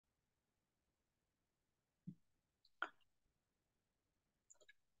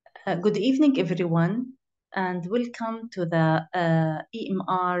Good evening, everyone, and welcome to the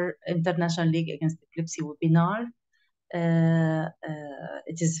EMR International League Against Epilepsy webinar.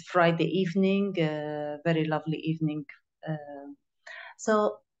 It is Friday evening, very lovely evening.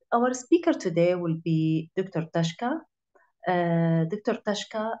 So our speaker today will be Dr. Tashka. Dr.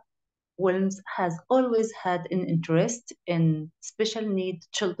 Tashka Wilms has always had an interest in special need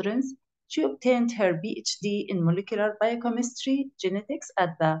children. She obtained her PhD in molecular biochemistry genetics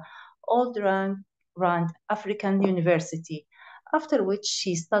at the Old Rand African University, after which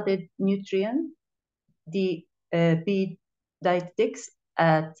she studied nutrient dietetics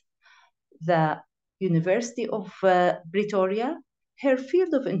at the University of Pretoria. Her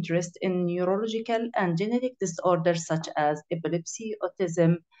field of interest in neurological and genetic disorders such as epilepsy,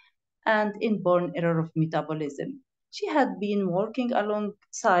 autism, and inborn error of metabolism. She had been working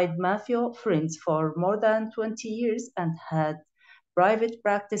alongside Matthew friends for more than 20 years and had private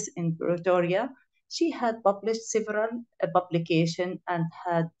practice in Pretoria. She had published several publications and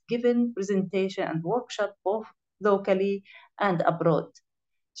had given presentation and workshop both locally and abroad.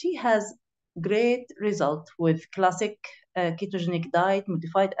 She has great result with classic ketogenic diet,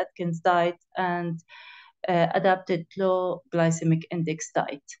 modified Atkins diet, and adapted low glycemic index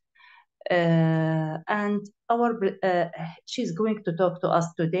diet. And she's going to talk to us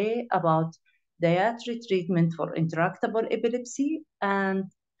today about dietary treatment for intractable epilepsy and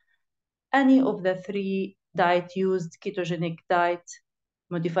any of the three diet used: ketogenic diet,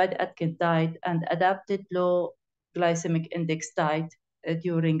 modified Atkins diet, and adapted low glycemic index diet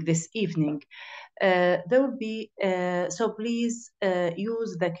during this evening. There will be, so please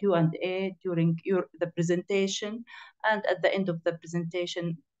use the Q&A during the presentation, and at the end of the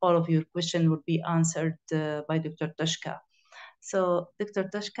presentation, all of your questions will be answered by Dr. Tashka. So Dr.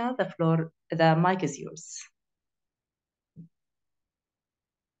 Tashka, the mic is yours.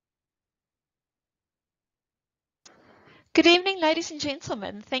 Good evening, ladies and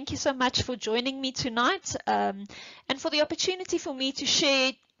gentlemen. Thank you so much for joining me tonight and for the opportunity for me to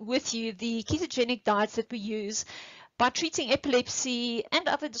share with you the ketogenic diets that we use by treating epilepsy and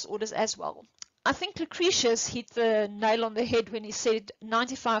other disorders as well. I think Lucretius hit the nail on the head when he said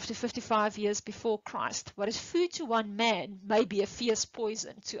 95 to 55 years before Christ, what is food to one man may be a fierce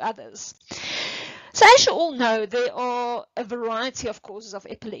poison to others. So as you all know, there are a variety of causes of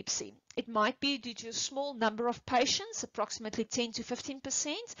epilepsy. It might be due to a small number of patients, approximately 10 to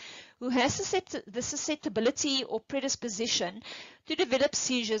 15%, who has the susceptibility or predisposition to develop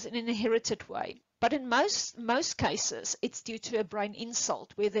seizures in an inherited way. But in most cases, it's due to a brain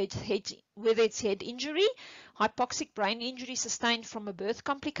insult, whether it's head injury, hypoxic brain injury sustained from a birth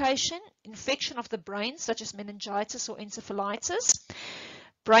complication, infection of the brain, such as meningitis or encephalitis,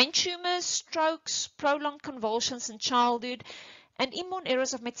 brain tumors, strokes, prolonged convulsions in childhood, and inborn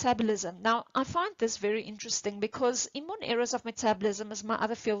errors of metabolism. Now, I find this very interesting because inborn errors of metabolism is my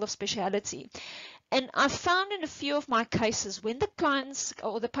other field of speciality. And I found in a few of my cases when the clients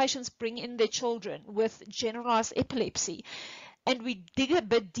or the patients bring in their children with generalized epilepsy, and we dig a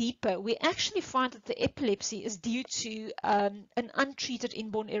bit deeper, we actually find that the epilepsy is due to an untreated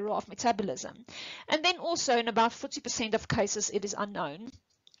inborn error of metabolism. And then also in about 40% of cases, it is unknown.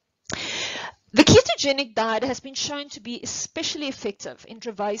 The ketogenic diet has been shown to be especially effective in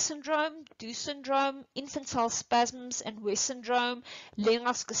Dravet syndrome, DU syndrome, infantile spasms and West syndrome,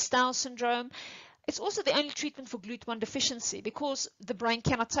 Lennox-Gastaut syndrome. It's also the only treatment for GLUT1 deficiency because the brain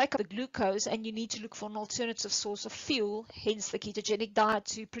cannot take up the glucose and you need to look for an alternative source of fuel, hence the ketogenic diet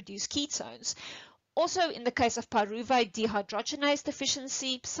to produce ketones. Also in the case of pyruvate dehydrogenase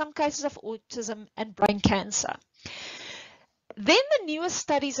deficiency, some cases of autism and brain cancer. Then the newer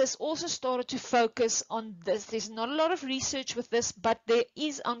studies has also started to focus on this. There's not a lot of research with this, but there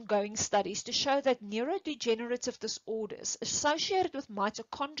is ongoing studies to show that neurodegenerative disorders associated with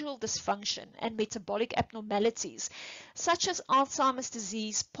mitochondrial dysfunction and metabolic abnormalities, such as Alzheimer's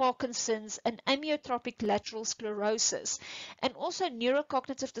disease, Parkinson's, and amyotrophic lateral sclerosis, and also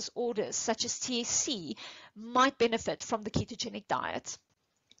neurocognitive disorders such as TSC, might benefit from the ketogenic diet.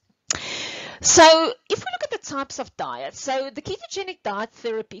 So if we look at the types of diets, so the ketogenic diet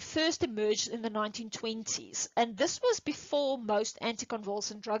therapy first emerged in the 1920s, and this was before most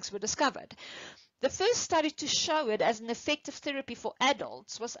anticonvulsant drugs were discovered. The first study to show it as an effective therapy for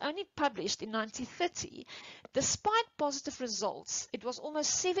adults was only published in 1930. Despite positive results, it was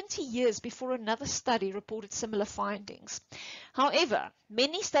almost 70 years before another study reported similar findings. However,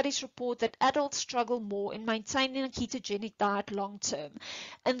 many studies report that adults struggle more in maintaining a ketogenic diet long term.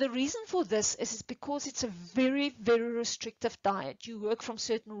 And the reason for this is because it's a very, very restrictive diet. You work from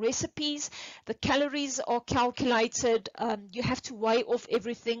certain recipes, the calories are calculated, you have to weigh off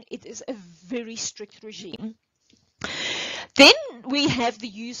everything. It is a very strict regime. Then we have the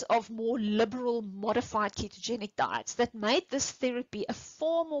use of more liberal modified ketogenic diets that made this therapy a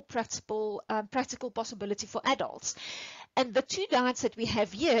far more practical possibility for adults. And the two diets that we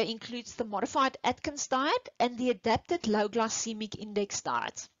have here includes the modified Atkins diet and the adapted low glycemic index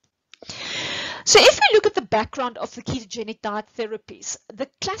diet. So if we look at the background of the ketogenic diet therapies, the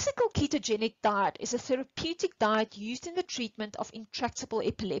classical ketogenic diet is a therapeutic diet used in the treatment of intractable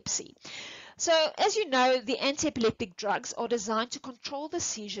epilepsy. So as you know, the anti-epileptic drugs are designed to control the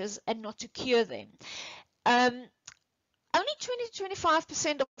seizures and not to cure them. Only 20 to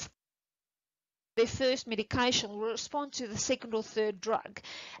 25% of their first medication will respond to the second or third drug.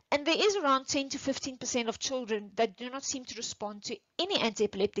 And there is around 10 to 15% of children that do not seem to respond to any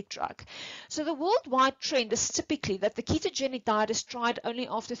anti-epileptic drug. So the worldwide trend is typically that the ketogenic diet is tried only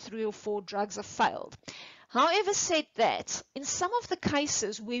after 3 or 4 drugs have failed. However, said that, in some of the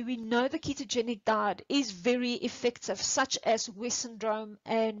cases where we know the ketogenic diet is very effective, such as West syndrome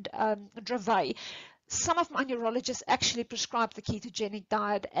and Dravet, some of my neurologists actually prescribe the ketogenic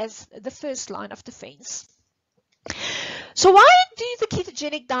diet as the first line of defense. So why do the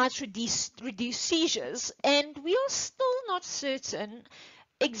ketogenic diets reduce seizures? And we are still not certain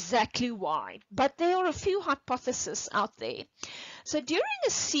exactly why, but there are a few hypotheses out there. So during a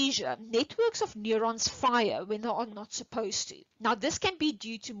seizure, networks of neurons fire when they are not supposed to. Now this can be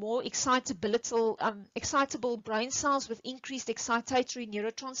due to more excitable brain cells with increased excitatory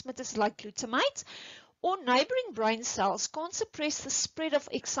neurotransmitters like glutamate, or neighboring brain cells can't suppress the spread of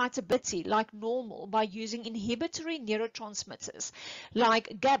excitability like normal by using inhibitory neurotransmitters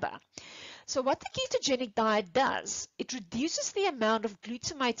like GABA. So what the ketogenic diet does, it reduces the amount of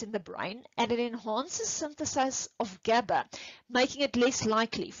glutamate in the brain and it enhances synthesis of GABA, making it less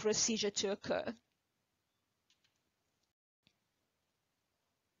likely for a seizure to occur.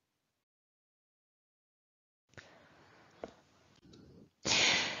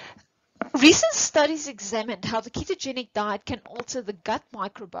 Recent studies examined how the ketogenic diet can alter the gut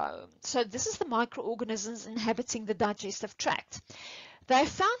microbiome. So this is the microorganisms inhabiting the digestive tract. They have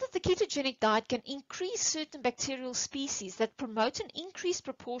found that the ketogenic diet can increase certain bacterial species that promote an increased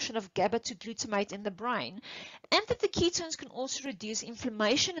proportion of GABA to glutamate in the brain, and that the ketones can also reduce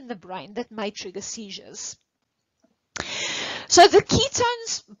inflammation in the brain that may trigger seizures. So the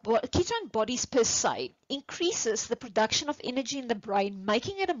ketone bodies per se increases the production of energy in the brain,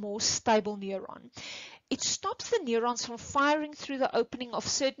 making it a more stable neuron. It stops the neurons from firing through the opening of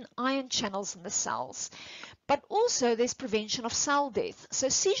certain ion channels in the cells. But also there's prevention of cell death. So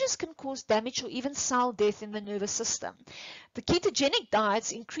seizures can cause damage or even cell death in the nervous system. The ketogenic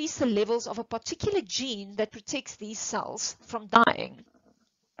diets increase the levels of a particular gene that protects these cells from dying.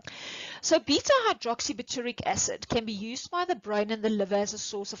 So beta-hydroxybutyric acid can be used by the brain and the liver as a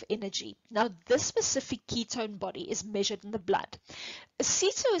source of energy. Now, this specific ketone body is measured in the blood.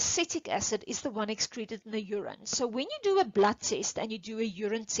 Acetoacetic acid is the one excreted in the urine. So when you do a blood test and you do a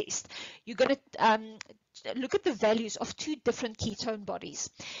urine test, you're going to look at the values of 2 different ketone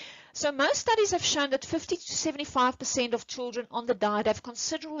bodies. So most studies have shown that 50 to 75% of children on the diet have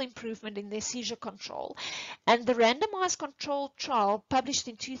considerable improvement in their seizure control. And the randomized controlled trial published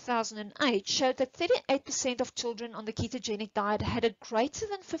in 2008 showed that 38% of children on the ketogenic diet had a greater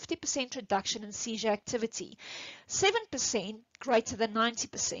than 50% reduction in seizure activity, 7% greater than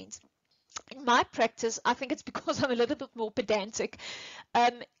 90%. In my practice, I think it's because I'm a little bit more pedantic.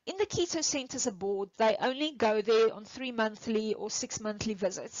 In the keto centers abroad, they only go there on 3 monthly or 6 monthly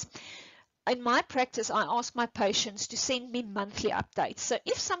visits. In my practice, I ask my patients to send me monthly updates. So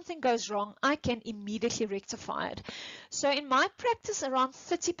if something goes wrong, I can immediately rectify it. So in my practice, around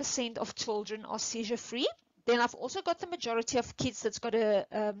 30% of children are seizure-free. Then I've also got the majority of kids that's got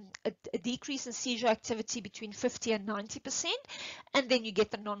a decrease in seizure activity between 50 and 90%, and then you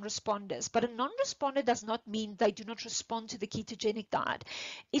get the non-responders. But a non-responder does not mean they do not respond to the ketogenic diet.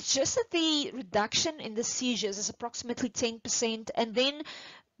 It's just that the reduction in the seizures is approximately 10%, and then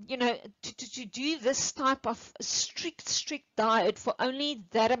to do this type of strict diet for only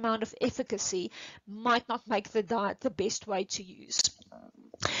that amount of efficacy might not make the diet the best way to use.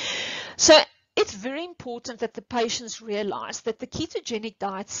 So it's very important that the patients realize that the ketogenic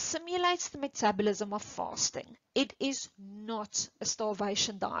diet simulates the metabolism of fasting. It is not a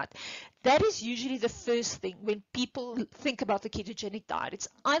starvation diet. That is usually the first thing when people think about the ketogenic diet. It's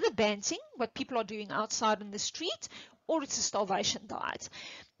either banting, what people are doing outside in the street, or it's a starvation diet.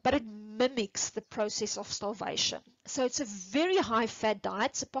 But it mimics the process of starvation. So it's a very high fat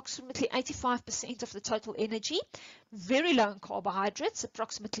diet. It's approximately 85% of the total energy, very low in carbohydrates,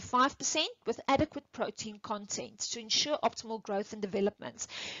 approximately 5%, with adequate protein content to ensure optimal growth and development.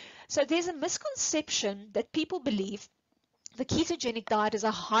 So there's a misconception that people believe the ketogenic diet is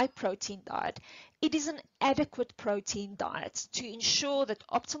a high protein diet. It is an adequate protein diet to ensure that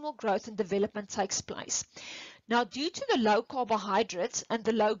optimal growth and development takes place. Now, due to the low carbohydrates and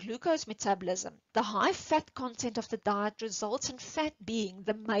the low glucose metabolism, the high fat content of the diet results in fat being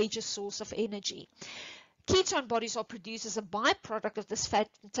the major source of energy. Ketone bodies are produced as a byproduct of this fat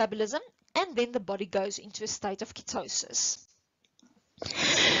metabolism, and then the body goes into a state of ketosis.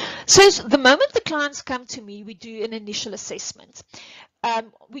 So the moment the clients come to me, we do an initial assessment.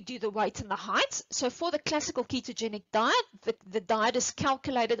 We do the weight and the height. So for the classical ketogenic diet, the diet is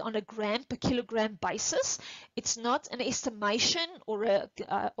calculated on a gram per kilogram basis. It's not an estimation or a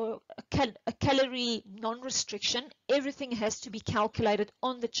calorie non-restriction. Everything has to be calculated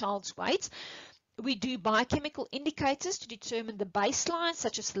on the child's weight. We do biochemical indicators to determine the baseline,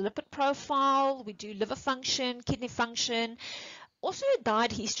 such as the lipid profile. We do liver function, kidney function. Also a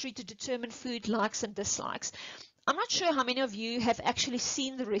diet history to determine food likes and dislikes. I'm not sure how many of you have actually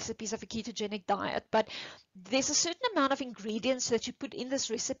seen the recipes of a ketogenic diet, but there's a certain amount of ingredients that you put in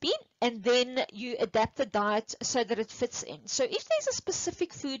this recipe, and then you adapt the diet so that it fits in. So if there's a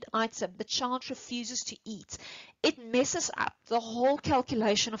specific food item the child refuses to eat, it messes up the whole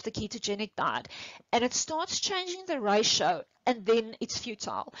calculation of the ketogenic diet, and it starts changing the ratio, and then it's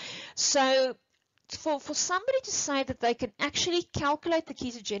futile. So for somebody to say that they can actually calculate the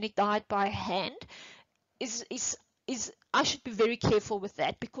ketogenic diet by hand is I should be very careful with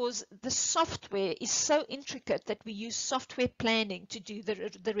that, because the software is so intricate that we use software planning to do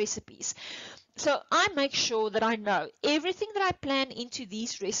the recipes. So I make sure that I know everything that I plan into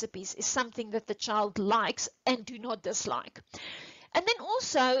these recipes is something that the child likes and do not dislike. And then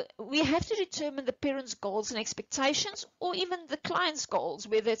also, we have to determine the parents' goals and expectations, or even the client's goals,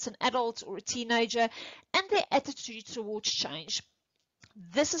 whether it's an adult or a teenager, and their attitude towards change.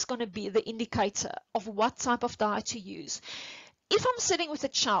 This is going to be the indicator of what type of diet to use. If I'm sitting with a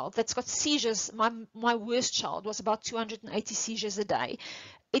child that's got seizures, my worst child was about 280 seizures a day,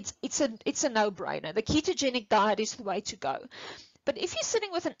 it's a no-brainer. The ketogenic diet is the way to go. But if you're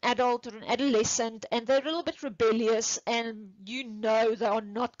sitting with an adult or an adolescent and they're a little bit rebellious and you know they are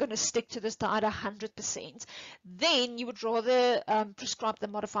not going to stick to this diet 100%, then you would rather prescribe the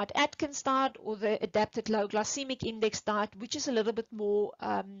modified Atkins diet or the adapted low glycemic index diet, which is a little bit more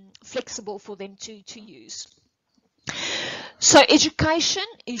flexible for them to use. So education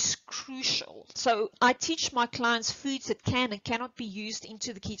is crucial. So I teach my clients foods that can and cannot be used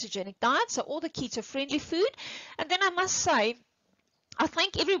into the ketogenic diet, so all the keto-friendly food. And then I must say, I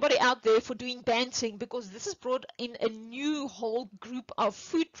thank everybody out there for doing banting, because this has brought in a new whole group of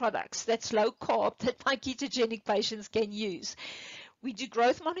food products that's low carb that my ketogenic patients can use. We do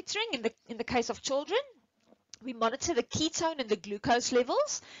growth monitoring in the case of children. We monitor the ketone and the glucose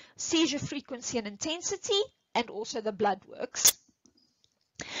levels, seizure frequency and intensity, and also the blood works.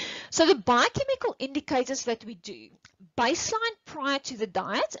 So the biochemical indicators that we do, baseline prior to the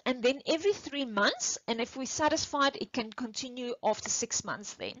diet, and then every 3 months, and if we're satisfied, it can continue after 6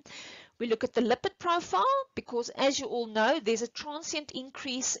 months then. We look at the lipid profile, because as you all know, there's a transient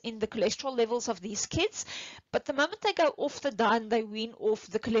increase in the cholesterol levels of these kids, but the moment they go off the diet and they wean off,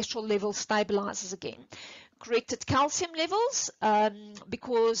 the cholesterol level stabilizes again. Corrected calcium levels,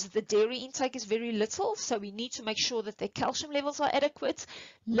 because the dairy intake is very little, so we need to make sure that their calcium levels are adequate,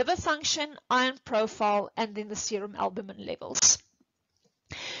 liver function, iron profile, and then the serum albumin levels.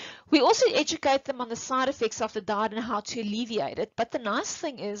 We also educate them on the side effects of the diet and how to alleviate it, but the nice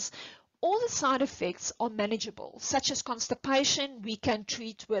thing is all the side effects are manageable, such as constipation. We can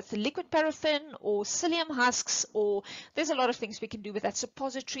treat with liquid paraffin or psyllium husks, or there's a lot of things we can do with that,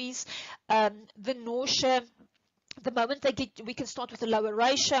 suppositories. The nausea, the moment they get, we can start with a lower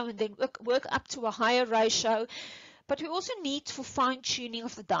ratio and then work up to a higher ratio. But we also need for fine-tuning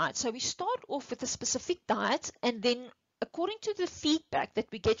of the diet. So we start off with a specific diet, and then according to the feedback that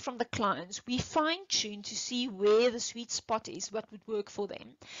we get from the clients, we fine-tune to see where the sweet spot is, what would work for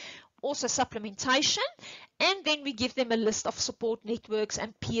them. Also supplementation, and then we give them a list of support networks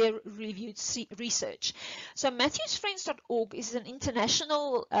and peer-reviewed research. So MatthewsFriends.org is an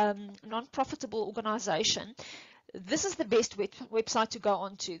international non-profitable organization. This is the best website to go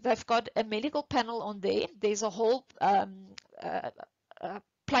on to. They've got a medical panel on there. There's a whole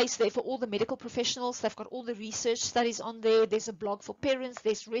place there for all the medical professionals. They've got all the research studies on there. There's a blog for parents.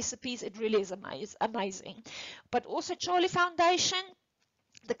 There's recipes. It really is amazing. But also Charlie Foundation,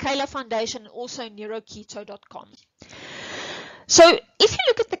 the Kayla Foundation, and also neuroketo.com. So if you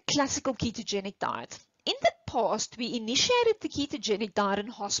look at the classical ketogenic diet, in the past, we initiated the ketogenic diet in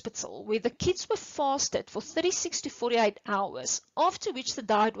hospital where the kids were fasted for 36 to 48 hours, after which the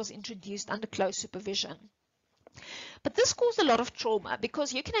diet was introduced under close supervision. But this caused a lot of trauma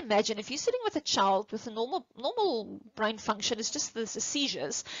because you can imagine if you're sitting with a child with a normal brain function, it's just the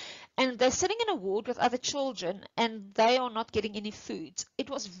seizures, and they're sitting in a ward with other children and they are not getting any food. It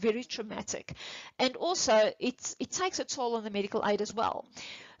was very traumatic. And also it takes a toll on the medical aid as well.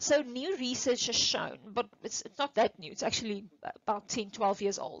 So new research has shown, but it's not that new, it's actually about 10, 12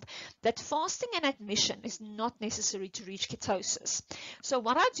 years old, that fasting and admission is not necessary to reach ketosis. So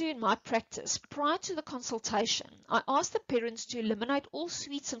what I do in my practice, prior to the consultation, I ask the parents to eliminate all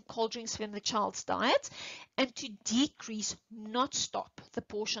sweets and cold drinks from the child's diet and to decrease, not stop, the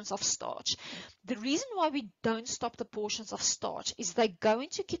portions of starch. The reason why we don't stop the portions of starch is they go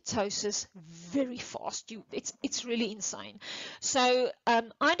into ketosis very fast. It's really insane. So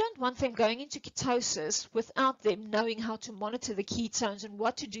I don't want them going into ketosis without them knowing how to monitor the ketones and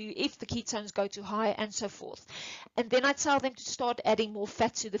what to do if the ketones go too high and so forth. And then I tell them to start adding more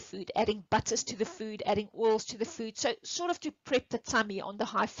fat to the food, adding butters to the food, adding oils to the food, so sort of to prep the tummy on the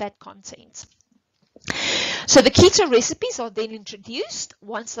high fat content. So the keto recipes are then introduced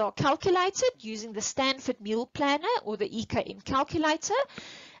once they are calculated using the Stanford Meal Planner or the EKM calculator.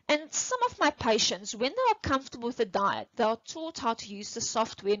 And some of my patients, when they are comfortable with the diet, they are taught how to use the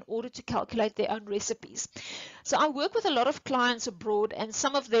software in order to calculate their own recipes. So I work with a lot of clients abroad, and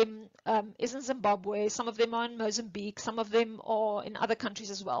some of them is in Zimbabwe, some of them are in Mozambique, some of them are in other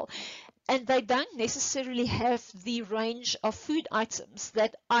countries as well. And they don't necessarily have the range of food items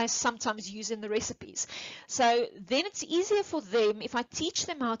that I sometimes use in the recipes. So then it's easier for them, if I teach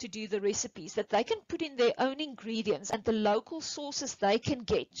them how to do the recipes, that they can put in their own ingredients and the local sources they can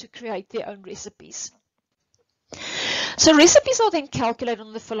get to create their own recipes. So recipes are then calculated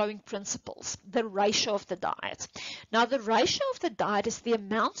on the following principles: the ratio of the diet. Now the ratio of the diet is the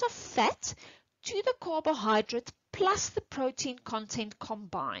amount of fat to the carbohydrate plus the protein content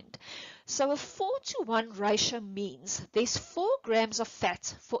combined. So a 4:1 ratio means there's 4 grams of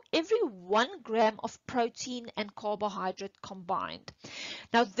fat for every 1 gram of protein and carbohydrate combined.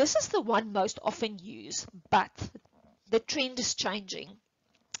 Now this is the one most often used, but the trend is changing.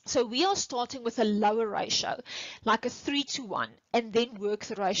 So we are starting with a lower ratio, like a 3:1, and then work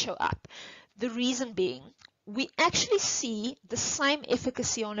the ratio up. The reason being, we actually see the same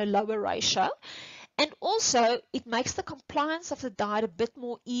efficacy on a lower ratio, and also it makes the compliance of the diet a bit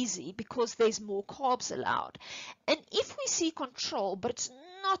more easy because there's more carbs allowed. And if we see control, but it's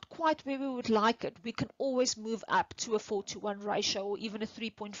not quite where we would like it, we can always move up to a 4:1 ratio or even a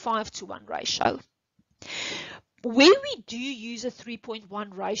 3.5:1 ratio. Where we do use a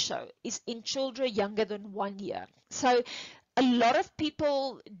 3.1 ratio is in children younger than 1 year. So a lot of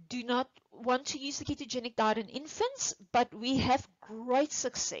people do not want to use the ketogenic diet in infants, but we have great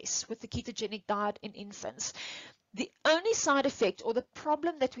success with the ketogenic diet in infants. The only side effect or the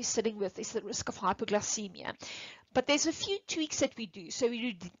problem that we're sitting with is the risk of hypoglycemia. But there's a few tweaks that we do. So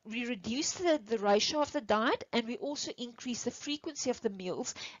we reduce the ratio of the diet, and we also increase the frequency of the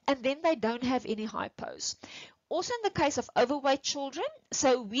meals, and then they don't have any hypos. Also in the case of overweight children,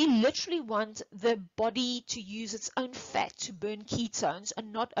 so we literally want the body to use its own fat to burn ketones,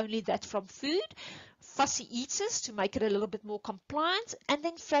 and not only that from food, fussy eaters to make it a little bit more compliant, and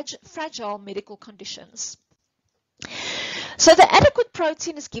then fragile medical conditions. So the adequate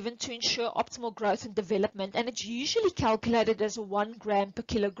protein is given to ensure optimal growth and development, and it's usually calculated as a 1 gram per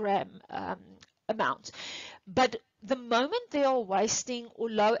kilogram amount. But the moment they are wasting or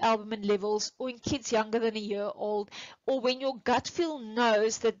low albumin levels, or in kids younger than a year old, or when your gut feel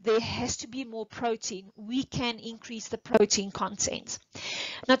knows that there has to be more protein, we can increase the protein content.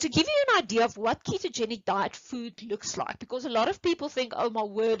 Now, to give you an idea of what ketogenic diet food looks like, because a lot of people think, oh my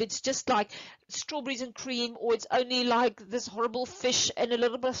word, it's just like strawberries and cream, or it's only like this horrible fish and a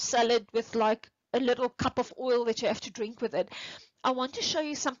little bit of salad with like a little cup of oil that you have to drink with it. I want to show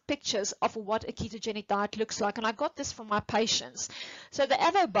you some pictures of what a ketogenic diet looks like, and I got this from my patients. So the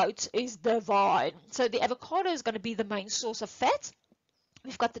avoboat is divine. So the avocado is going to be the main source of fat.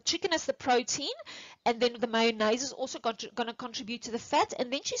 We've got the chicken as the protein, and then the mayonnaise is also going to contribute to the fat,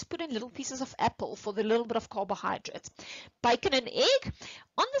 and then she's put in little pieces of apple for the little bit of carbohydrate. Bacon and egg.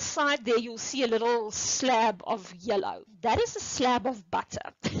 On the side there, you'll see a little slab of yellow. That is a slab of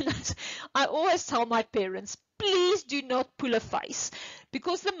butter. I always tell my parents, please do not pull a face,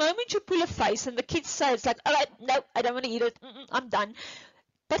 because the moment you pull a face and the kids say, it's like, all right, no, I don't want to eat it, I'm done.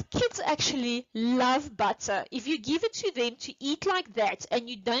 But kids actually love butter. If you give it to them to eat like that and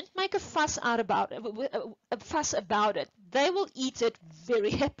you don't make a fuss about it, they will eat it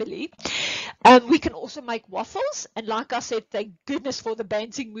very happily. We can also make waffles, and like I said, thank goodness for the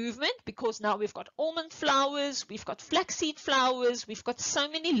banting movement, because now we've got almond flours, we've got flaxseed flours, we've got so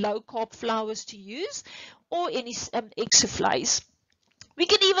many low-carb flours to use, or any egg soufflés. We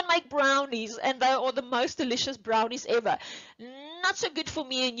can even make brownies, and they are the most delicious brownies ever. Not so good for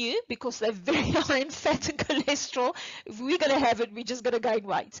me and you, because they're very high in fat and cholesterol. If we're going to have it, we're just going to gain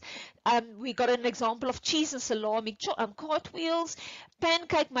weight. We got an example of cheese and salami cartwheels,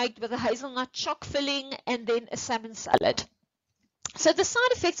 pancake made with a hazelnut choc filling, and then a salmon salad. So the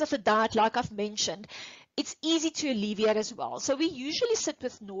side effects of the diet, like I've mentioned, it's easy to alleviate as well. So we usually sit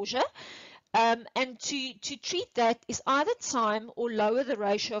with nausea. And to treat that is either time or lower the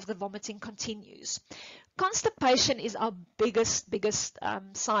ratio of the vomiting continues. Constipation is our biggest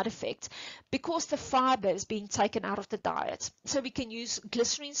side effect, because the fiber is being taken out of the diet. So we can use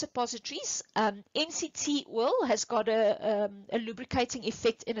glycerine suppositories. MCT oil has got a lubricating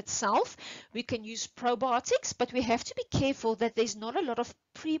effect in itself. We can use probiotics, but we have to be careful that there's not a lot of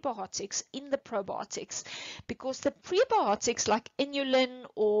prebiotics in the probiotics, because the prebiotics like inulin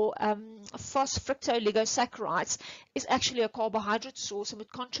or phosphorus is actually a carbohydrate source and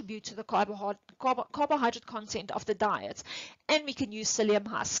would contribute to the carbohydrate content of the diet. And we can use psyllium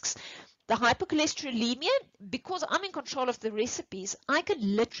husks. The hypercholesterolemia, because I'm in control of the recipes, I can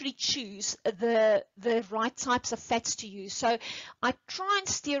literally choose the right types of fats to use. So I try and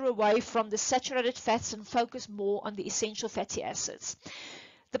steer away from the saturated fats and focus more on the essential fatty acids.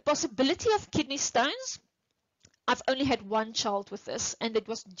 The possibility of kidney stones, I've only had one child with this, and it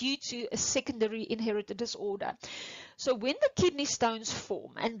was due to a secondary inherited disorder. So when the kidney stones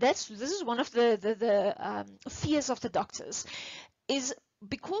form, and this is one of the fears of the doctors, is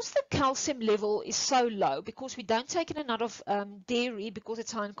because the calcium level is so low, because we don't take in a lot of dairy, because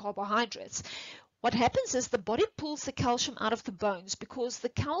it's high in carbohydrates. What happens is the body pulls the calcium out of the bones, because the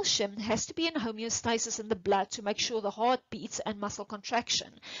calcium has to be in homeostasis in the blood to make sure the heart beats and muscle contraction.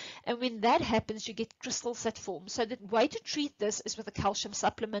 And when that happens, you get crystals that form. So the way to treat this is with a calcium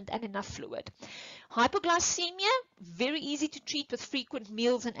supplement and enough fluid. Hypoglycemia, very easy to treat with frequent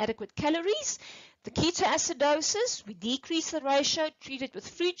meals and adequate calories. The ketoacidosis, we decrease the ratio, treat it with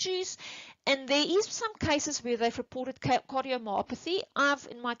fruit juice. And there is some cases where they've reported cardiomyopathy. I've,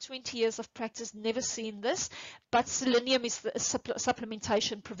 in my 20 years of practice, never seen this, but selenium is the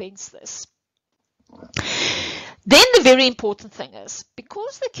supplementation prevents this. Then the very important thing is,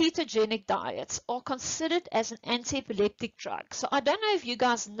 because the ketogenic diets are considered as an anti-epileptic drug, so I don't know if you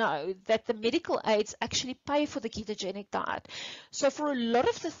guys know that the medical aids actually pay for the ketogenic diet. So for a lot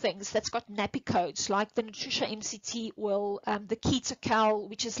of the things that's got NAPI codes, like the Nutricia MCT oil, the KetoCal,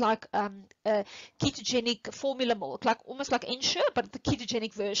 which is like a ketogenic formula milk, like almost like Ensure, but the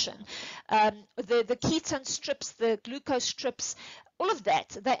ketogenic version, the ketone strips, the glucose strips, all of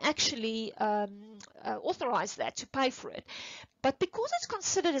that, they actually authorize that to pay for it. But because it's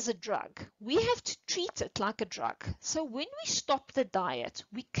considered as a drug, we have to treat it like a drug. So when we stop the diet,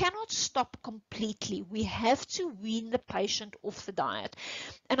 we cannot stop completely. We have to wean the patient off the diet.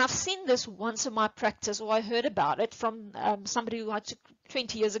 And I've seen this once in my practice, or I heard about it from somebody who I took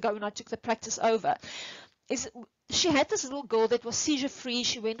 20 years ago when I took the practice over. She had this little girl that was seizure-free.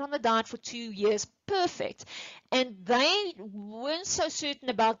 She went on the diet for 2 years, perfect. And they weren't so certain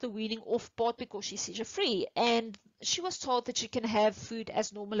about the weaning off part because she's seizure-free. And she was told that she can have food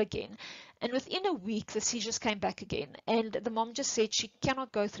as normal again. And within a week, the seizures came back again. And the mom just said she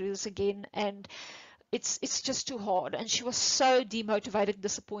cannot go through this again. And it's just too hard. And she was so demotivated and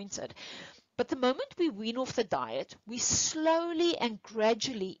disappointed. But the moment we wean off the diet, we slowly and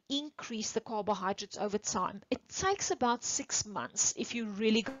gradually increase the carbohydrates over time. It takes about 6 months if you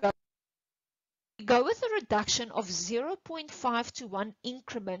really go with a reduction of 0.5 to 1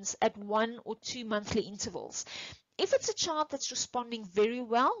 increments at 1 or 2 monthly intervals. If it's a child that's responding very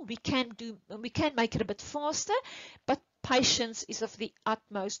well, we can make it a bit faster, but patience is of the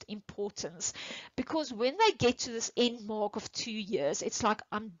utmost importance, because when they get to this end mark of 2 years, it's like,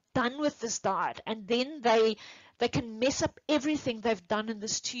 I'm done with this diet, and then they can mess up everything they've done in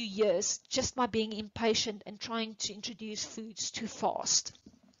this 2 years just by being impatient and trying to introduce foods too fast.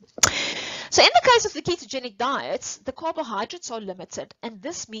 So in the case of the ketogenic diets, the carbohydrates are limited, and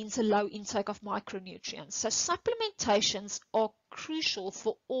this means a low intake of micronutrients. So supplementations are crucial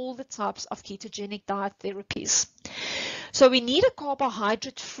for all the types of ketogenic diet therapies. So we need a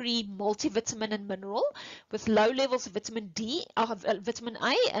carbohydrate-free multivitamin and mineral with low levels of vitamin D, vitamin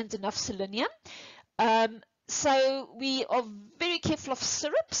A, and enough selenium. So we are very careful of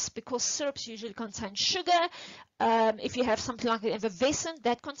syrups because syrups usually contain sugar. If you have something like an effervescent,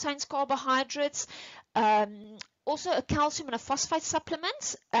 that contains carbohydrates. Also a calcium and a phosphate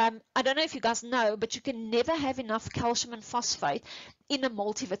supplement. I don't know if you guys know, but you can never have enough calcium and phosphate in a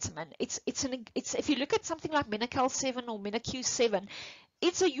multivitamin. It's if you look at something like Mena-Cal 7 or Mena-Q7,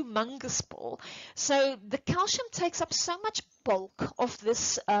 it's a humongous ball. So the calcium takes up so much bulk of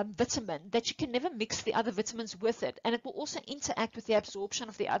this vitamin that you can never mix the other vitamins with it, and it will also interact with the absorption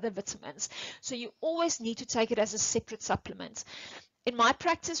of the other vitamins. So you always need to take it as a separate supplement. In my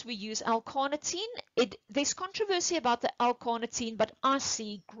practice, we use L-carnitine. There's controversy about the L-carnitine, but I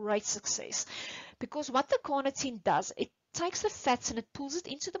see great success because what the carnitine does, it takes the fats and it pulls it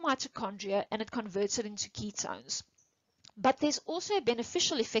into the mitochondria and it converts it into ketones. But there's also a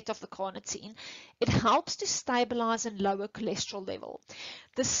beneficial effect of the carnitine. It helps to stabilize and lower cholesterol level.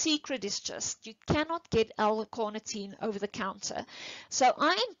 The secret is just you cannot get L-carnitine over the counter. So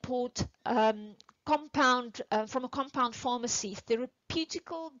I import from a compound pharmacy,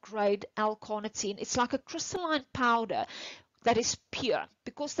 therapeutical grade L-carnitine. It's like a crystalline powder that is pure,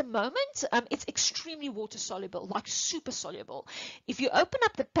 because the moment it's extremely water soluble, like super soluble. If you open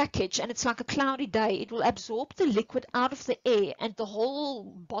up the package and it's like a cloudy day, it will absorb the liquid out of the air and the whole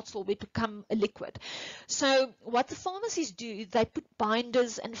bottle will become a liquid. So what the pharmacies do, they put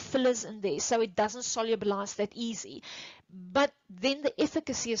binders and fillers in there so it doesn't solubilize that easy. But then the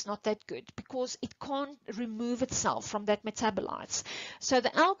efficacy is not that good because it can't remove itself from that metabolites. So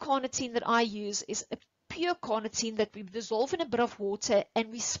the L-carnitine that I use is a pure carnitine that we dissolve in a bit of water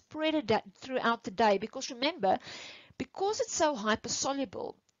and we spread it throughout the day, because remember, because it's so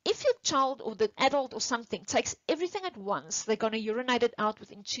hypersoluble, if your child or the adult or something takes everything at once, they're going to urinate it out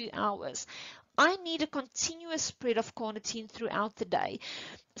within 2 hours. I need a continuous spread of carnitine throughout the day.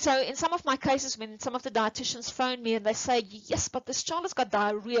 So in some of my cases, when some of the dietitians phone me and they say, yes, but this child has got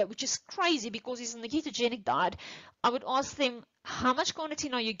diarrhea, which is crazy because he's in the ketogenic diet, I would ask them, how much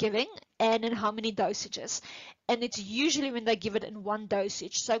carnitine are you giving and in how many dosages? And it's usually when they give it in one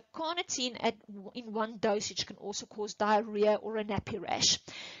dosage. So carnitine in one dosage can also cause diarrhea or a nappy rash.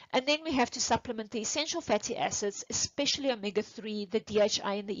 And then we have to supplement the essential fatty acids, especially omega-3, the DHA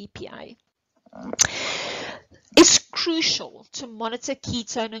and the EPA. It's crucial to monitor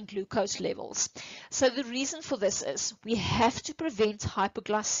ketone and glucose levels. So the reason for this is we have to prevent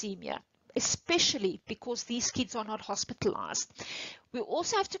hypoglycemia, especially because these kids are not hospitalized. We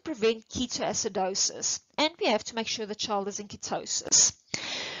also have to prevent ketoacidosis, and we have to make sure the child is in ketosis.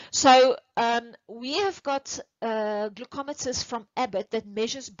 So we have got glucometers from Abbott that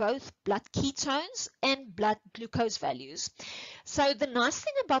measures both blood ketones and blood glucose values. So the nice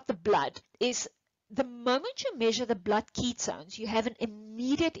thing about the blood is the moment you measure the blood ketones, you have an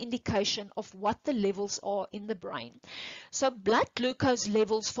immediate indication of what the levels are in the brain. So blood glucose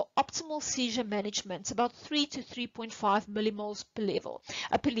levels for optimal seizure management is about 3 to 3.5 millimoles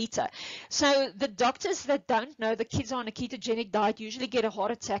per liter. So the doctors that don't know the kids are on a ketogenic diet usually get a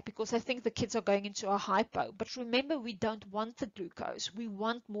heart attack because they think the kids are going into a hypo. But remember, we don't want the glucose. We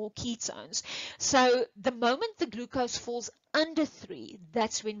want more ketones. So the moment the glucose falls under 3,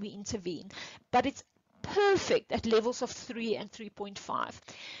 that's when we intervene. But it's perfect at levels of 3 and 3.5.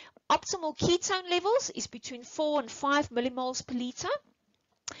 Optimal ketone levels is between 4 and 5 millimoles per liter.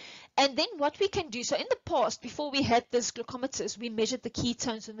 And then what we can do, so in the past, before we had these glucometers, we measured the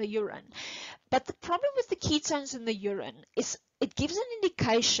ketones in the urine. But the problem with the ketones in the urine is it gives an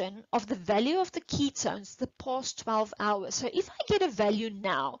indication of the value of the ketones the past 12 hours. So if I get a value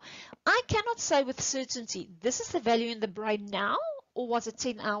now, I cannot say with certainty, this is the value in the brain now, or was it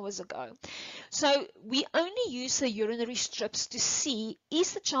 10 hours ago? So we only use the urinary strips to see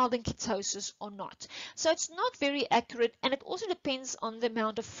is the child in ketosis or not. So it's not very accurate, and it also depends on the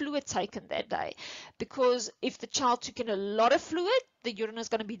amount of fluid taken that day. Because if the child took in a lot of fluid, the urine is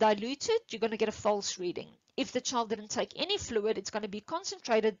going to be diluted, you're going to get a false reading. If the child didn't take any fluid, it's going to be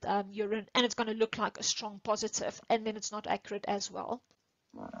concentrated urine, and it's going to look like a strong positive, and then it's not accurate as well.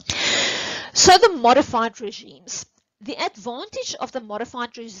 So the modified regimes. The advantage of the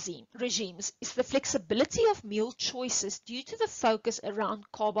modified regimes is the flexibility of meal choices due to the focus around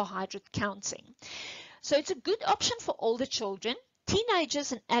carbohydrate counting. So it's a good option for older children,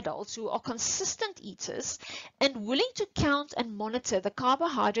 teenagers and adults who are consistent eaters and willing to count and monitor the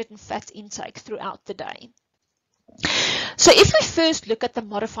carbohydrate and fat intake throughout the day. So if we first look at the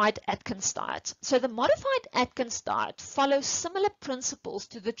modified Atkins diet, so the modified Atkins diet follows similar principles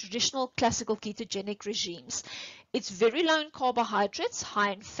to the traditional classical ketogenic regimes. It's very low in carbohydrates,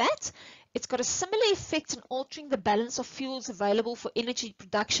 high in fat. It's got a similar effect in altering the balance of fuels available for energy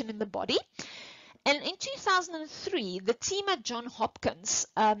production in the body. And in 2003, the team at Johns Hopkins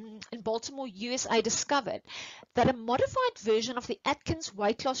in Baltimore, USA, discovered that a modified version of the Atkins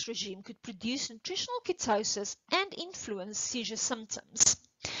weight loss regime could produce nutritional ketosis and influence seizure symptoms.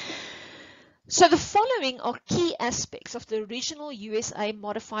 So the following are key aspects of the original USA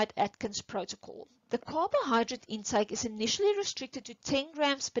modified Atkins protocol. The carbohydrate intake is initially restricted to 10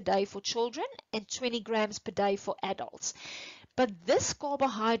 grams per day for children and 20 grams per day for adults. But this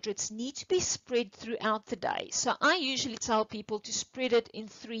carbohydrates need to be spread throughout the day. So I usually tell people to spread it in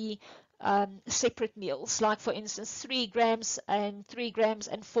 3 separate meals, like for instance 3 grams and 3 grams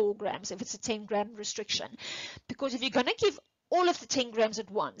and 4 grams if it's a 10-gram restriction. Because if you're going to give all of the 10 grams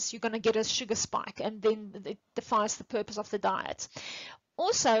at once, you're going to get a sugar spike, and then it defies the purpose of the diet.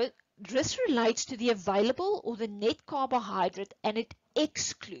 Also, this relates to the available or the net carbohydrate, and it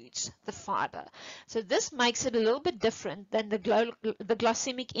excludes the fiber. So this makes it a little bit different than the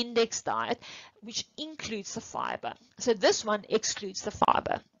glycemic index diet, which includes the fiber. So this one excludes the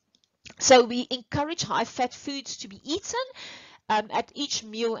fiber. So we encourage high-fat foods to be eaten at each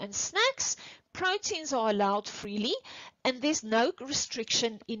meal and snacks. Proteins are allowed freely, and there's no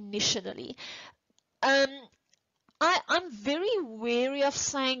restriction initially. I'm very wary of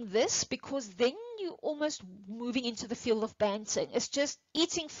saying this, because then you're almost moving into the field of banting. It's just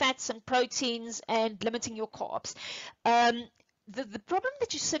eating fats and proteins and limiting your carbs. The problem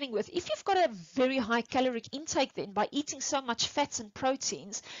that you're sitting with, if you've got a very high caloric intake, then by eating so much fats and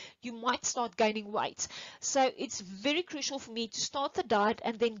proteins, you might start gaining weight. So it's very crucial for me to start the diet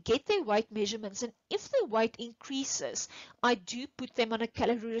and then get their weight measurements. And if the weight increases, I do put them on a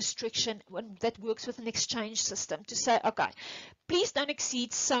calorie restriction that works with an exchange system to say, okay, please don't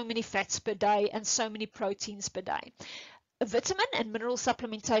exceed so many fats per day and so many proteins per day. A vitamin and mineral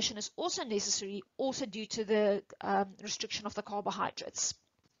supplementation is also necessary, also due to the restriction of the carbohydrates.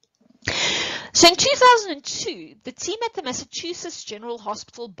 So in 2002, the team at the Massachusetts General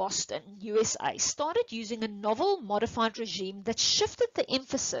Hospital, Boston, USA, started using a novel modified regime that shifted the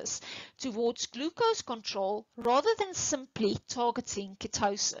emphasis towards glucose control rather than simply targeting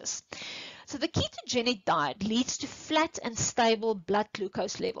ketosis. So the ketogenic diet leads to flat and stable blood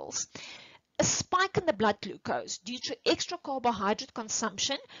glucose levels. A spike in the blood glucose due to extra carbohydrate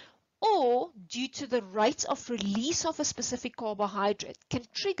consumption or due to the rate of release of a specific carbohydrate can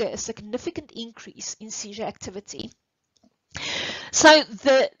trigger a significant increase in seizure activity. So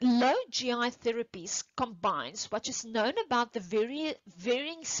the low GI therapies combines what is known about the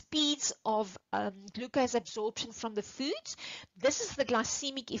varying speeds of glucose absorption from the foods. This is the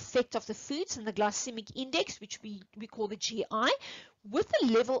glycemic effect of the foods and the glycemic index, which we call the GI, with a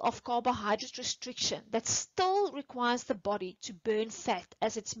level of carbohydrate restriction that still requires the body to burn fat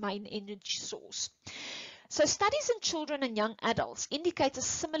as its main energy source. So studies in children and young adults indicate a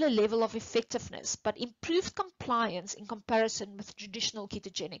similar level of effectiveness, but improved compliance in comparison with traditional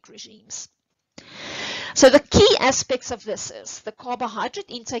ketogenic regimes. So the key aspects of this is the carbohydrate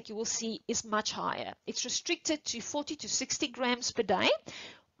intake you will see is much higher. It's restricted to 40 to 60 grams per day,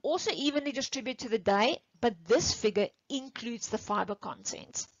 also evenly distributed to the day, but this figure includes the fiber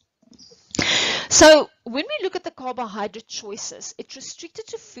content. So when we look at the carbohydrate choices, it's restricted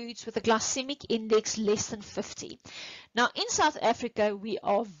to foods with a glycemic index less than 50. Now in South Africa, we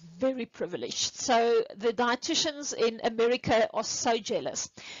are very privileged. So the dietitians in America are so jealous.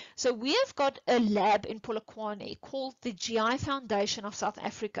 So we have got a lab in Polokwane called the GI Foundation of South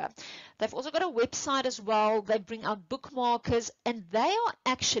Africa. They've also got a website as well. They bring out bookmarkers, and they are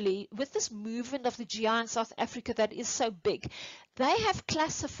actually, with this movement of the GI in South Africa that is so big, they have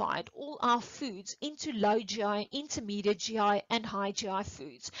classified all our foods into low GI, intermediate GI, and high GI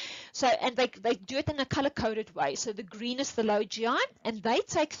foods. So, and they do it in a color-coded way. So the green is the low GI, and they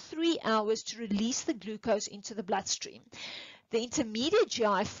take 3 hours to release the glucose into the bloodstream. The intermediate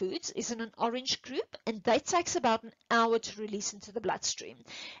GI foods is in an orange group, and that takes about an hour to release into the bloodstream.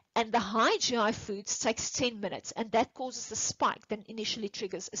 And the high GI foods takes 10 minutes, and that causes the spike that initially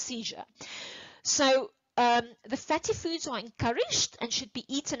triggers a seizure. So the fatty foods are encouraged and should be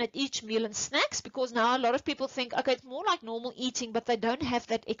eaten at each meal and snacks, because now a lot of people think, okay, it's more like normal eating, but they don't have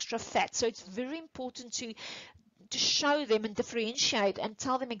that extra fat. So it's very important to show them and differentiate and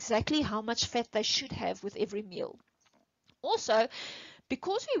tell them exactly how much fat they should have with every meal. Also,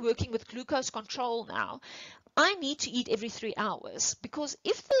 because we're working with glucose control now, I need to eat every 3 hours, because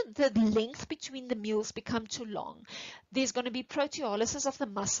if the length between the meals become too long, there's going to be proteolysis of the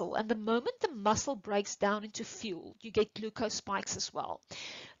muscle, and the moment the muscle breaks down into fuel, you get glucose spikes as well.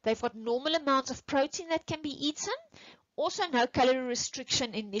 They've got normal amounts of protein that can be eaten, also no calorie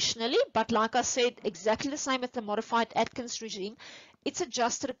restriction initially, but like I said, exactly the same with the modified Atkins regime. It's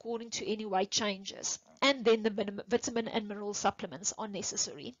adjusted according to any weight changes, and then the vitamin and mineral supplements are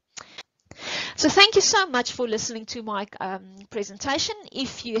necessary. So thank you so much for listening to my presentation.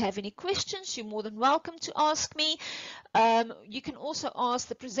 If you have any questions, you're more than welcome to ask me. You can also ask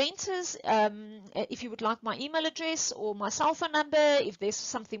the presenters if you would like my email address or my cell phone number. If there's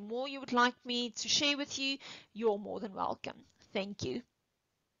something more you would like me to share with you, you're more than welcome. Thank you.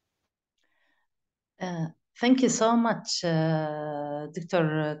 Thank you so much,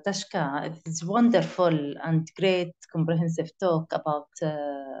 Dr. Tashka. It's wonderful and great comprehensive talk about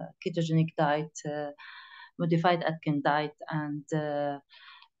ketogenic diet, modified Atkins diet, and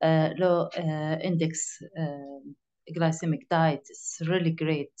low index glycemic diet. It's really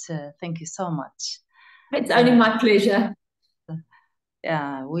great. Thank you so much. It's only my pleasure.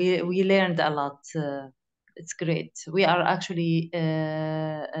 Yeah, we learned a lot. It's great. We are actually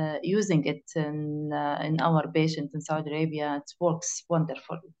using it in our patient in Saudi Arabia. It works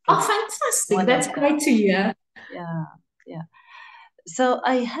wonderful. Oh, fantastic. That's great to hear. Yeah, yeah. So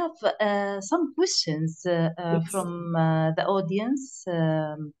I have some questions from the audience. They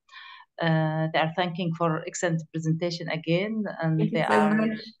are thanking for excellent presentation again, and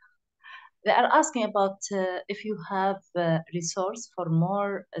they are asking about if you have resource for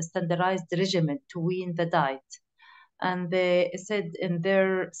more standardized regimen to wean the diet. And they said in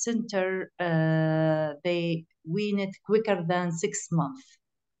their center, they wean it quicker than 6 months.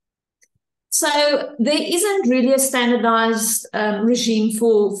 So there isn't really a standardized regime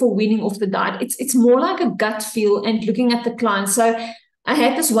for weaning off the diet. It's more like a gut feel and looking at the client. So I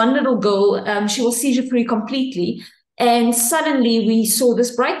had this one little girl, she was seizure-free completely. And suddenly we saw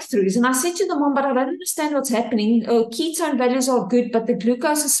this breakthroughs. And I said to the mom, but I don't understand what's happening. Ketone values are good, but the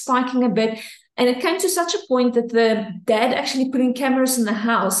glucose is spiking a bit. And it came to such a point that the dad actually put in cameras in the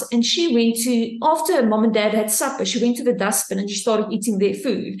house. And she went to, after mom and dad had supper, she went to the dustbin and she started eating their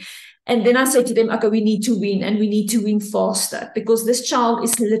food. And then I said to them, okay, we need to wean, and we need to wean faster, because this child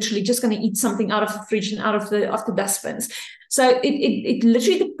is literally just going to eat something out of the fridge and out of the dustbins. So it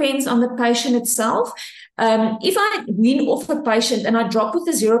literally depends on the patient itself. If I wean off a patient and I drop with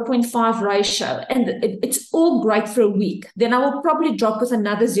a 0.5 ratio and it's all great for a week, then I will probably drop with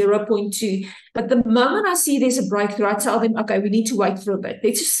another 0.2. But the moment I see there's a breakthrough, I tell them, okay, we need to wait for a bit.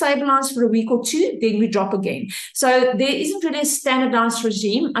 Let's just stabilize for a week or two, then we drop again. So there isn't really a standardized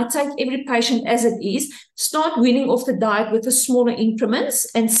regime. I take every patient as it is, start weaning off the diet with the smaller increments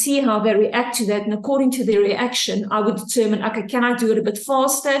and see how they react to that. And according to their reaction, I would determine, okay, can I do it a bit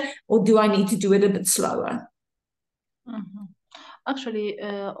faster or do I need to do it a bit slower? Mm-hmm. Actually,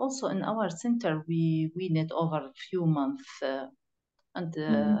 also in our center, we wean it over a few months, and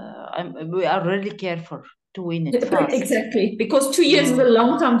we are really careful to wean it fast. Exactly, because 2 years is a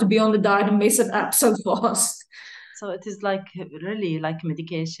long time to be on the diet and mess it up so fast. So it is like really like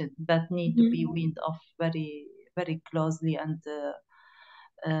medication that need to be weaned off very, very closely and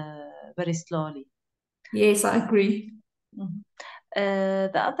very slowly. Yes, I agree.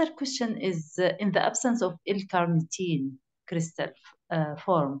 The other question is, in the absence of L-carnitine crystal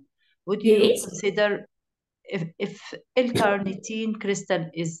form, would you consider, if L-carnitine crystal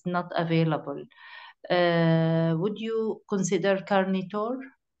is not available, would you consider carnitol?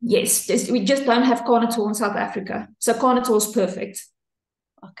 Yes, we just don't have carnitol in South Africa. So carnitol is perfect.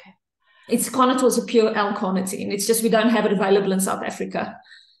 Okay. Carnitol is a pure L-carnitine. It's just we don't have it available in South Africa.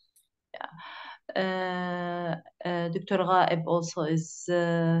 Dr. Ghaib also is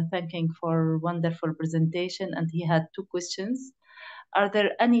thanking for wonderful presentation, and he had 2 questions. Are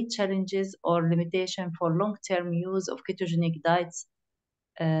there any challenges or limitation for long-term use of ketogenic diets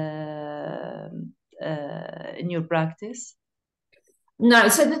in your practice? No,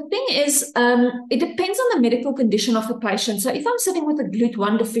 so the thing is, it depends on the medical condition of the patient. So if I'm sitting with a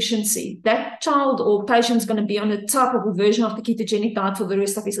GLUT1 deficiency, that child or patient is going to be on a type of a version of the ketogenic diet for the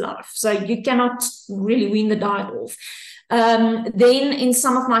rest of his life. So you cannot really wean the diet off. Then in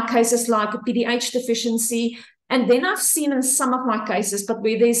some of my cases, like a PDH deficiency, and then I've seen in some of my cases, but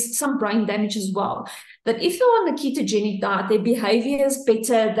where there's some brain damage as well, that if they're on the ketogenic diet, their behavior is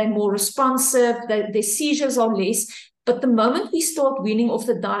better, they're more responsive, their seizures are less. But the moment we start weaning off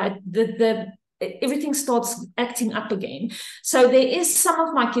the diet, the everything starts acting up again. So there is some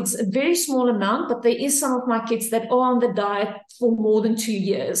of my kids, a very small amount, but there is some of my kids that are on the diet for more than 2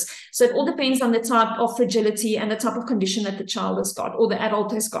 years. So it all depends on the type of fragility and the type of condition that the child has got or the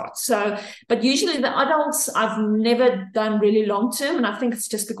adult has got. So, but usually the adults I've never done really long term, and I think it's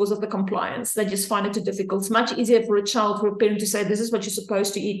just because of the compliance. They just find it too difficult. It's much easier for a child, for a parent to say, this is what you're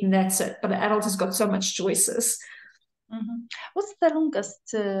supposed to eat and that's it. But the adult has got so much choices. What's the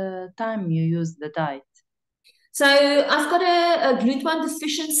longest time you use the diet? So I've got a GLUT1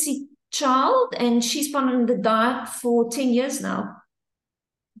 deficiency child, and she's been on the diet for 10 years now.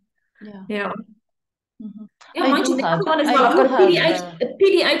 Yeah. Yeah, I do have, have, I've got a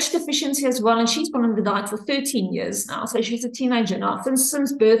PDH deficiency as well, and she's been on the diet for 13 years now. So she's a teenager now,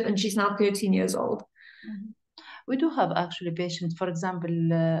 since birth, and she's now 13 years old. We do have actually patients, for example,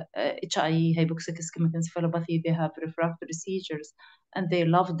 HIE, hypoxic ischemic encephalopathy, they have refractory seizures, and they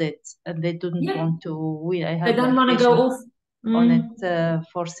loved it, and they didn't want to. They don't want to go off on it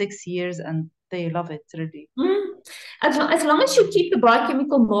for 6 years, and they love it really. As long as you keep the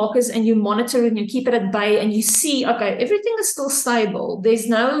biochemical markers and you monitor and you keep it at bay and you see, okay, everything is still stable, there's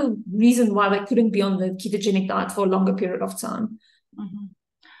no reason why they couldn't be on the ketogenic diet for a longer period of time.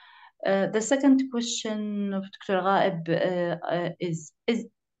 The second question of Dr. Ghaib is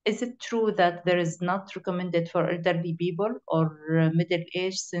it true that there is not recommended for elderly people or middle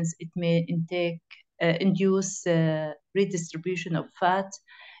age, since it may induce redistribution of fat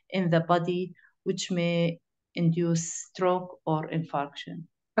in the body, which may induce stroke or infarction?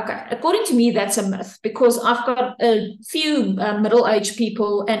 Okay, according to me, that's a myth, because I've got a few middle-aged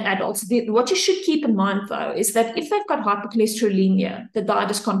people and adults. What you should keep in mind, though, is that if they've got hypercholesterolemia, the diet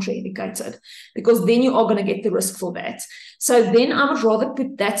is contraindicated, because then you are going to get the risk for that. So then I would rather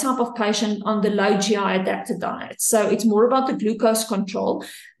put that type of patient on the low GI adapted diet. So it's more about the glucose control.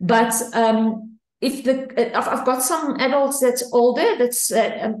 But I've got some adults that's older. That's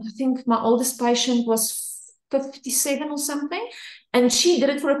I think my oldest patient was 57 or something. And she did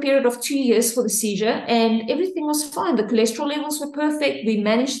it for a period of 2 years for the seizure, and everything was fine. The cholesterol levels were perfect. We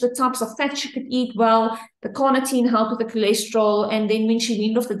managed the types of fat she could eat well. The carnitine helped with the cholesterol. And then when she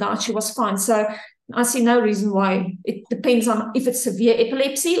weaned off the diet, she was fine. So I see no reason why. It depends on if it's severe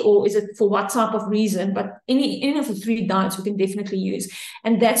epilepsy or is it for what type of reason. But any of the 3 diets we can definitely use.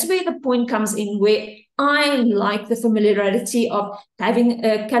 And that's where the point comes in, where I like the familiarity of having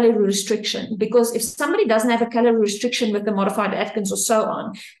a calorie restriction, because if somebody doesn't have a calorie restriction with the modified Atkins or so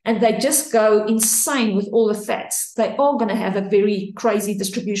on, and they just go insane with all the fats, they are going to have a very crazy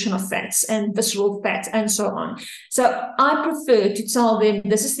distribution of fats and visceral fat and so on. So I prefer to tell them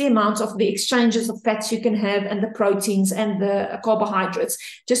this is the amount of the exchanges of fats you can have and the proteins and the carbohydrates,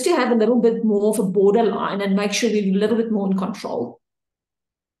 just to have a little bit more of a borderline and make sure we're a little bit more in control.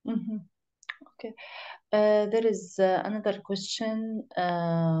 Okay. There is another question.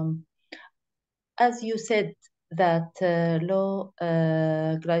 As you said that low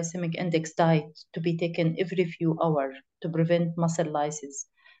glycemic index diet to be taken every few hours to prevent muscle lysis,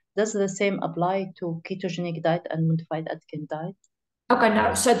 does the same apply to ketogenic diet and modified Atkins diet? Okay,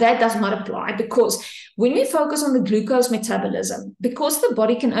 no, so that does not apply, because when we focus on the glucose metabolism, because the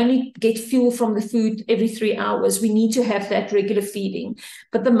body can only get fuel from the food every 3 hours, we need to have that regular feeding.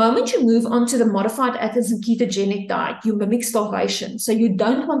 But the moment you move on to the modified Atkins and ketogenic diet, you mimic starvation. So you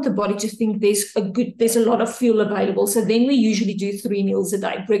don't want the body to think there's a lot of fuel available. So then we usually do 3 meals a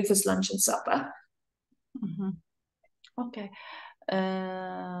day, breakfast, lunch, and supper. Okay.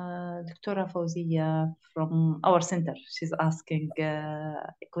 Dr. Fawzia from our center, she's asking a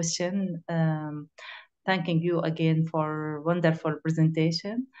question, thanking you again for wonderful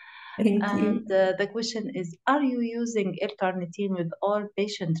presentation. Thank you. The question is, are you using L-carnitine with all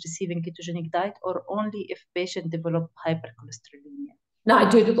patients receiving ketogenic diet, or only if patients develop hypercholesterolemia? No, I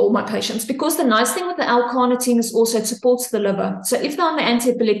do it with all my patients, because the nice thing with the L-carnitine is also it supports the liver. So if they're on the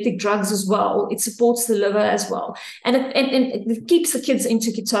anti-epileptic drugs as well, it supports the liver as well. And it keeps the kids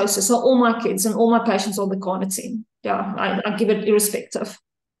into ketosis. So all my kids and all my patients on the carnitine. Yeah, I give it irrespective.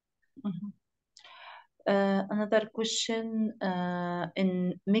 Another question,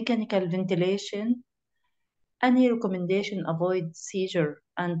 in mechanical ventilation, any recommendation avoid seizure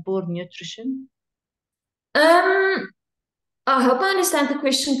and poor nutrition? I hope I understand the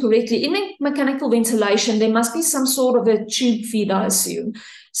question correctly. In mechanical ventilation, there must be some sort of a tube feed, I assume.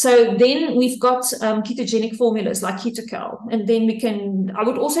 So then we've got ketogenic formulas like Ketocal. And then I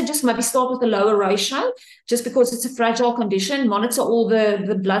would also just maybe start with a lower ratio, just because it's a fragile condition, monitor all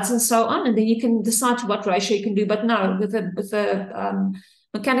the bloods and so on, and then you can decide what ratio you can do. But no, with a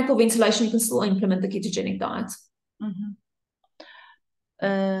mechanical ventilation, you can still implement the ketogenic diet.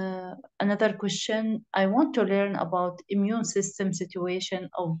 Another question, I want to learn about immune system situation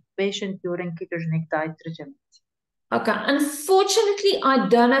of patient during ketogenic diet regimen. Okay, unfortunately, I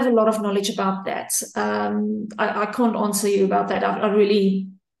don't have a lot of knowledge about that. I can't answer you about that.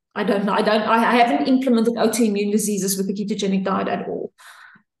 I don't know. I haven't implemented autoimmune diseases with the ketogenic diet at all.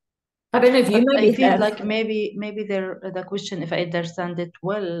 I don't know if you maybe I feel have. like maybe the question, if I understand it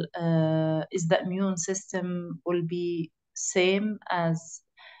well, is the immune system will be same as,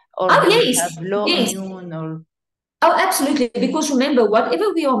 or Oh, they will yes, have low yes. immune, or Oh, absolutely. Because remember,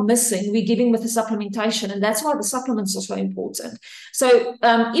 whatever we are missing, we're giving with the supplementation, and that's why the supplements are so important. So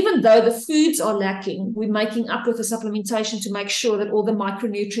even though the foods are lacking, we're making up with the supplementation to make sure that all the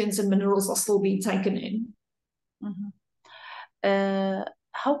micronutrients and minerals are still being taken in.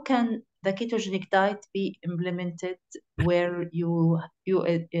 How can the ketogenic diet be implemented where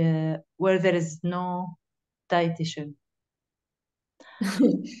where there is no dietitian?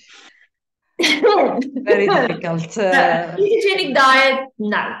 Very difficult. Ketogenic diet,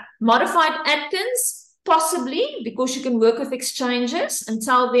 no. Modified Atkins, possibly, because you can work with exchanges and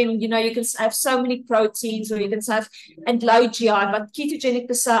tell them, you can have so many proteins, or you can have, and low GI, but ketogenic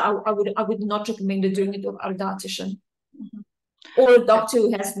per se, I would not recommend doing it without a dietitian. Or a doctor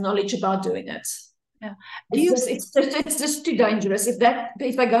who has knowledge about doing it. Yeah. It's just too dangerous. If they're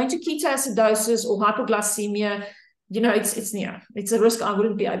going to ketoacidosis or hypoglycemia, it's a risk I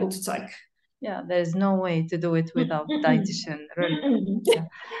wouldn't be able to take. Yeah, there's no way to do it without dietitian, really. Yeah.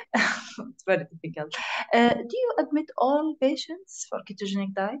 It's very difficult. Do you admit all patients for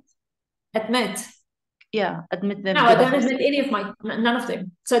ketogenic diet? Admit? Yeah, admit them. No, I don't admit none of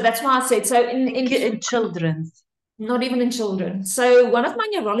them. So that's why I said, so in children. Not even in children. So one of my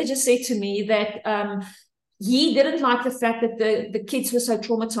neurologists said to me that he didn't like the fact that the kids were so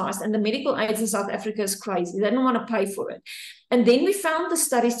traumatized, and the medical aids in South Africa is crazy. They don't want to pay for it. And then we found the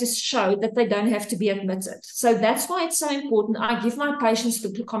studies to show that they don't have to be admitted. So that's why it's so important. I give my patients the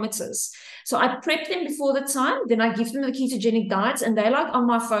glucometers. So I prep them before the time, then I give them the ketogenic diets, and they're like on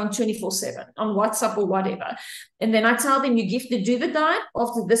my phone 24/7, on WhatsApp or whatever. And then I tell them, do the diet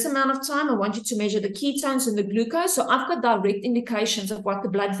after this amount of time. I want you to measure the ketones and the glucose. So I've got direct indications of what the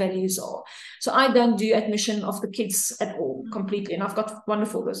blood values are. So I don't do admission of the kids at all completely, and I've got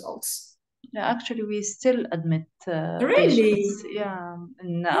wonderful results. Yeah, actually, we still admit really? patients. Yeah,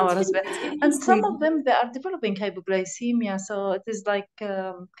 in our hospital, and some of them, they are developing hypoglycemia. So it is like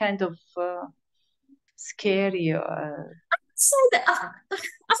kind of scary. So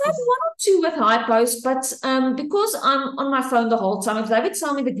I've had one or two with hypos, but because I'm on my phone the whole time, if they would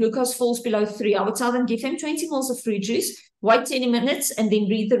tell me the glucose falls below 3, I would tell them, give him 20 ml of fruit juice, wait 20 minutes, and then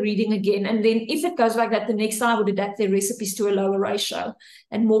read the reading again. And then if it goes like that, the next time I would adapt their recipes to a lower ratio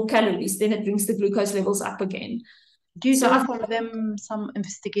and more calories, then it brings the glucose levels up again. Do you do for them some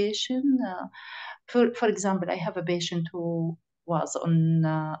investigation? For example, I have a patient who was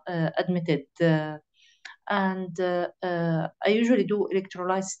admitted, and I usually do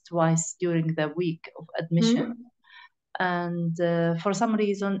electrolytes twice during the week of admission. And for some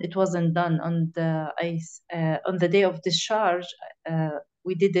reason, it wasn't done on the day of discharge.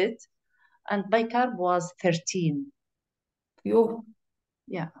 We did it, and bicarb was 13.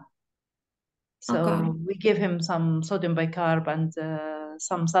 Yeah. So we gave him some sodium bicarb and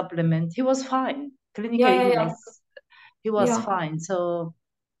some supplement. He was fine. Clinically, he was fine. So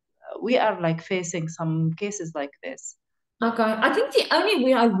we are like facing some cases like this. Okay. I think the only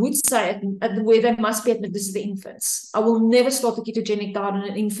way I would say where they must be admitted is the infants. I will never start a ketogenic diet on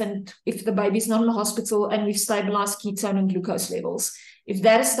an infant if the baby's not in the hospital and we've stabilized ketone and glucose levels. If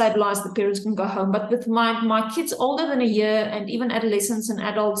that is stabilized, the parents can go home. But with my kids older than a year, and even adolescents and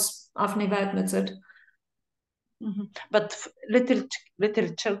adults, I've never admitted. But little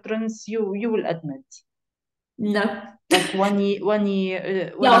children, you will admit? No. Like 1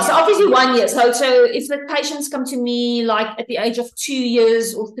 year. So obviously 1 year. So if the patients come to me like at the age of 2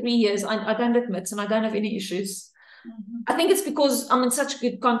 years or 3 years, I don't admit, and I don't have any issues. I think it's because I'm in such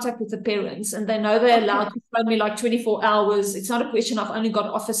good contact with the parents, and they know they're allowed to phone me like 24 hours. It's not a question I've only got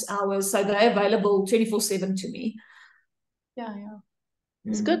office hours, so they're available 24/7 to me. Yeah.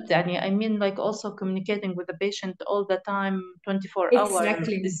 It's good. I mean, like also communicating with the patient all the time, 24 hours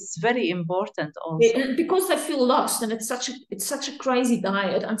is very important also. Because they feel lost, and it's such a crazy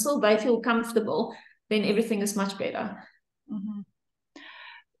diet. Until they feel comfortable, then everything is much better.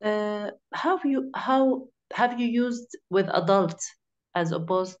 Have you used with adults as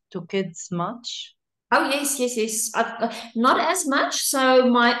opposed to kids much? Oh, yes. Not as much. So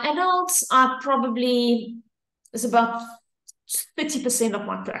my adults are probably, it's about 30% of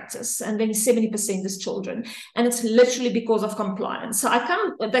my practice, and then 70% is children. And it's literally because of compliance. So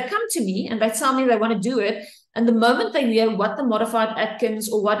they come to me and they tell me they want to do it. And the moment they hear what the modified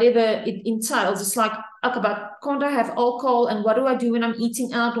Atkins or whatever it entails, it's like, okay, but can't I have alcohol? And what do I do when I'm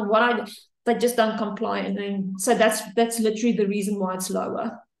eating out? And they just don't comply. And then, so that's literally the reason why it's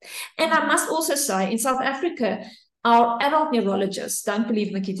lower. And I must also say, in South Africa, our adult neurologists don't believe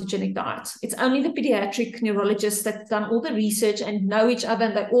in the ketogenic diet. It's only the pediatric neurologists that have done all the research and know each other,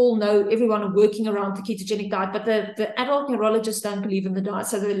 and they all know everyone working around the ketogenic diet. But the adult neurologists don't believe in the diet,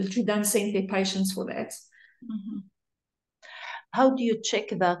 so they literally don't send their patients for that. Mm-hmm. How do you check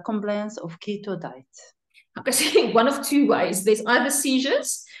the compliance of keto diet? Okay, so one of two ways. There's either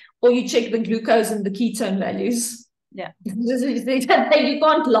seizures or you check the glucose and the ketone values. Yeah. You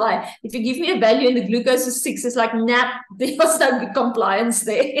can't lie. If you give me a value and the glucose is 6, it's like, nah, there's no good compliance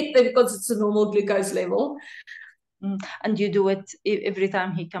there because it's a normal glucose level. And you do it every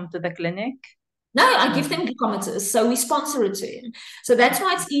time he comes to the clinic? No, I give them glucometers, so we sponsor it to him. So that's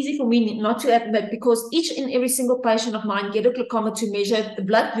why it's easy for me not to add that, because each and every single patient of mine get a glucometer to measure the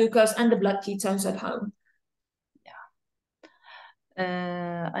blood glucose and the blood ketones at home.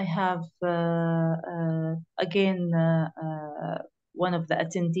 I have again one of the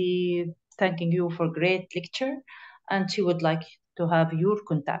attendees thanking you for great lecture, and she would like to have your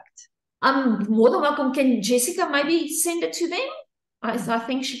contact. I'm more than welcome. Can Jessica maybe send it to them? I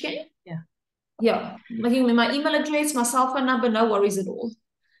think she can. Yeah. My email address, my cell phone number, no worries at all.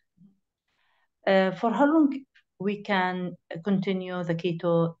 For how long we can continue the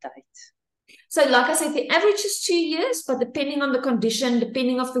keto diet? So like I said, the average is 2 years, but depending on the condition,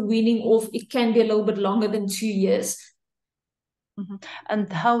 depending on the weaning off, it can be a little bit longer than 2 years. Mm-hmm.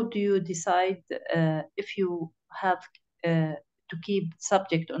 And how do you decide if you have to keep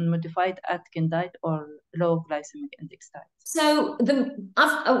subject on modified Atkins diet or low glycemic index diet? So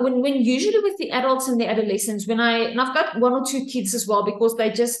when usually with the adults and the adolescents, and I've got 1 or 2 kids as well, because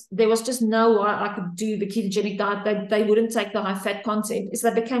there was just no way I could do the ketogenic diet. They wouldn't take the high fat content, is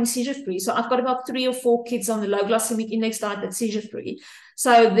they became seizure free. So I've got about 3 or 4 kids on the low glycemic index diet that's seizure free.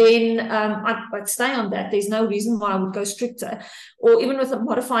 So then I'd stay on that. There's no reason why I would go stricter, or even with a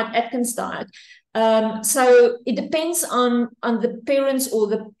modified Atkins diet. So it depends on the parents or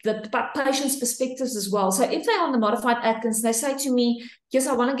the patient's perspectives as well. So if they're on the modified Atkins, they say to me, yes,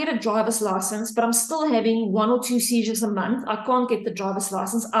 I want to get a driver's license, but I'm still having 1 or 2 seizures a month. I can't get the driver's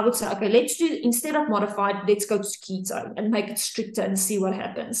license. I would say, okay, let's do, instead of modified, let's go to keto and make it stricter and see what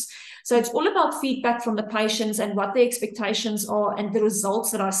happens. So it's all about feedback from the patients and what their expectations are and the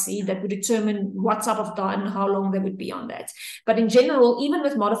results that I see that would determine what type of diet and how long they would be on that. But in general, even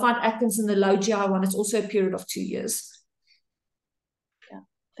with modified Atkins and the low GI one, it's also a period of 2 years. Yeah,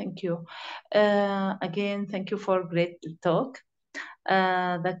 thank you. Again, thank you for great talk.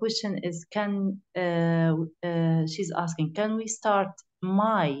 The question is, she's asking, can we start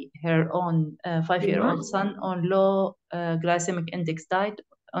her own 5-year-old son on low glycemic index diet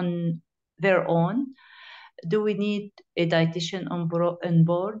on their own? Do we need a dietitian on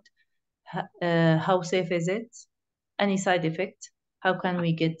board? How safe is it? Any side effect? How can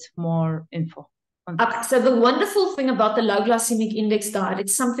we get more info on this? Okay, so the wonderful thing about the low glycemic index diet,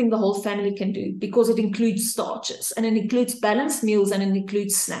 it's something the whole family can do because it includes starches and it includes balanced meals and it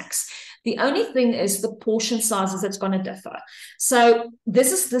includes snacks. The only thing is the portion sizes that's going to differ. So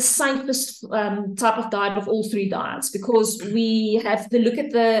this is the safest type of diet of all 3 diets, because we have to look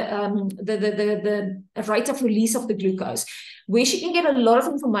at the rate of release of the glucose. Where she can get a lot of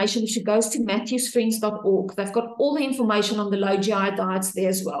information, if she goes to matthewsfriends.org, they've got all the information on the low GI diets there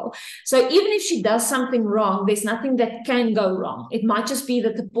as well. So even if she does something wrong, there's nothing that can go wrong. It might just be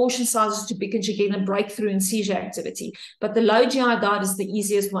that the portion size is too big and she gets a breakthrough in seizure activity. But the low GI diet is the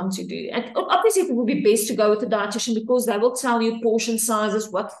easiest one to do. And obviously it would be best to go with a dietitian because they will tell you portion sizes,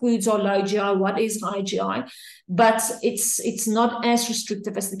 what foods are low GI, what is high GI. But it's not as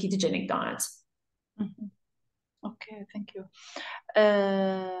restrictive as the ketogenic diet. Mm-hmm. Okay, thank you.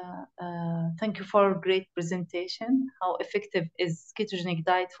 Thank you for a great presentation. How effective is ketogenic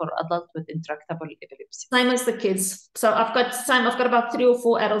diet for adults with intractable epilepsy? Same as the kids. So I've got about 3 or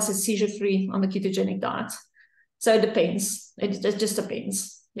 4 adults that's seizure-free on the ketogenic diet. So it depends. It just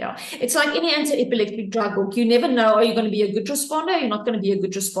depends. Yeah. It's like any anti-epileptic drug. You never know, are you going to be a good responder or you're not going to be a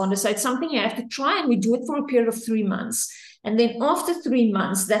good responder. So it's something you have to try, and we do it for a period of 3 months. And then after 3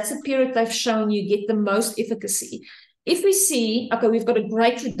 months, that's the period they've shown you get the most efficacy. If we see, okay, we've got a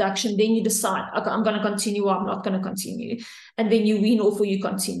great reduction, then you decide, okay, I'm going to continue or I'm not going to continue. And then you wean off or you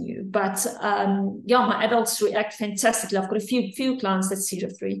continue. But yeah, my adults react fantastically. I've got a few clients that's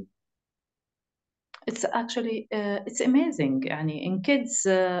seizure-free. It's actually it's amazing. يعني in kids,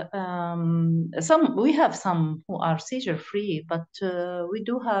 we have some who are seizure free, but we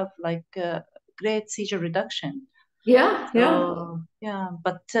do have like great seizure reduction. Yeah, So yeah,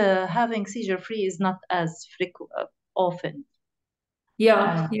 but having seizure free is not as often.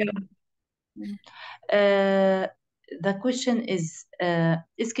 yeah. The question is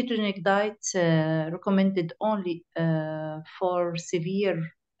ketogenic diet recommended only for severe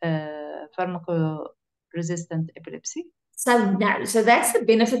pharmacoresistant epilepsy? So no, so that's the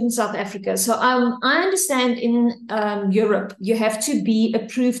benefit in South Africa. So I understand in Europe you have to be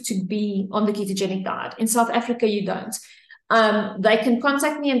approved to be on the ketogenic diet. In South Africa you don't. They can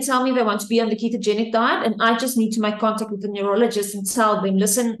contact me and tell me they want to be on the ketogenic diet, and I just need to make contact with the neurologist and tell them,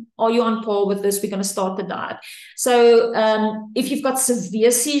 listen, are you on par with this? We're going to start the diet. So if you've got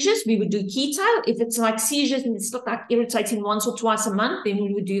severe seizures, we would do keto. If it's like seizures and it's not like irritating once or twice a month, then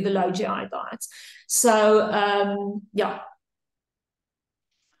we would do the low GI diet. So yeah.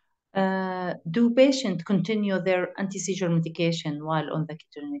 Do patients continue their anti-seizure medication while on the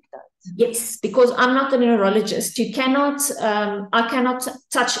ketogenic diet? Yes, because I'm not a neurologist. You cannot, I cannot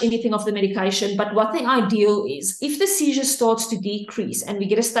touch anything of the medication. But what the ideal is, if the seizure starts to decrease and we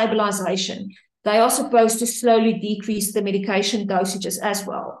get a stabilization, they are supposed to slowly decrease the medication dosages as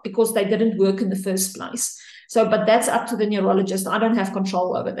well, because they didn't work in the first place. So, but that's up to the neurologist. I don't have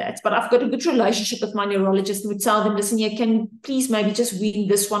control over that. But I've got a good relationship with my neurologist and would tell them, listen, you can please maybe just wean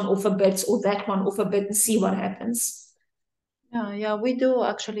this one off a bit or that one off a bit and see what happens. Yeah, we do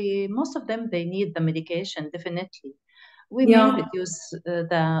actually. Most of them, they need the medication, definitely. We may reduce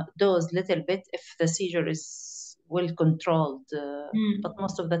the dose little bit if the seizure is well controlled, but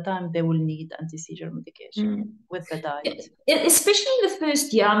most of the time they will need anti-seizure medication with the diet. Especially in the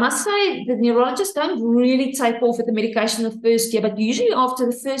first year, I must say the neurologists don't really taper off with the medication in the first year, but usually after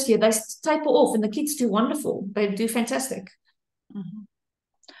the first year, they taper off and the kids do wonderful. They do fantastic.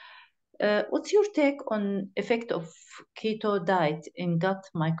 What's your take on effect of keto diet in gut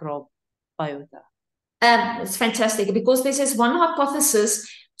microbiota? It's fantastic because there's this one hypothesis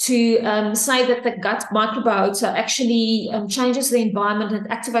to say that the gut microbiota actually changes the environment and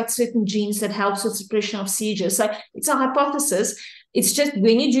activates certain genes that helps with suppression of seizures. So it's a hypothesis. It's just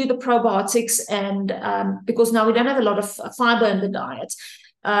when you do the probiotics and because now we don't have a lot of fiber in the diet,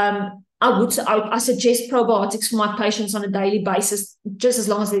 I suggest probiotics for my patients on a daily basis, just as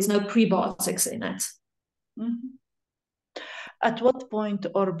long as there's no prebiotics in it. At what point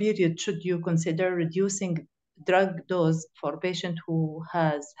or period should you consider reducing drug dose for a patient who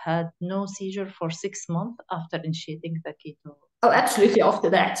has had no seizure for 6 months after initiating the keto? Oh, absolutely after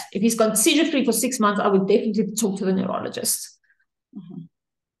that. If he's got seizure-free for 6 months, I would definitely talk to the neurologist.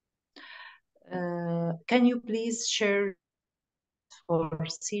 Can you please share for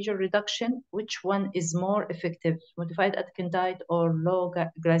seizure reduction, which one is more effective, modified Atkins diet or low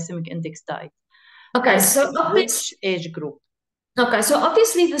glycemic index diet? Okay, so which age group? Okay, so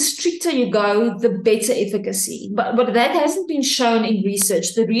obviously the stricter you go, the better efficacy. But that hasn't been shown in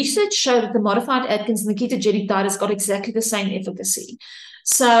research. The research showed that the modified Atkins and the ketogenic diet has got exactly the same efficacy.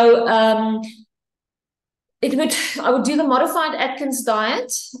 So I would do the modified Atkins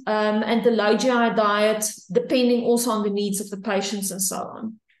diet and the low GI diet, depending also on the needs of the patients and so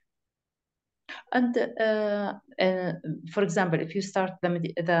on. And for example, if you start the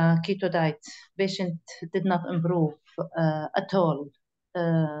keto diet, patient did not improve at all,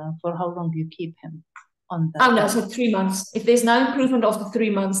 for how long do you keep him on that? Oh no, so 3 months. If there's no improvement after 3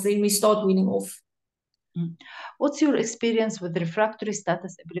 months, then we start weaning off. What's your experience with refractory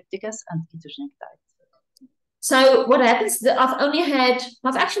status epilepticus and ketogenic diet? So what happens,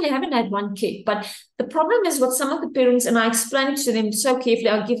 I've actually haven't had one kid, but the problem is what some of the parents, and I explain it to them so carefully,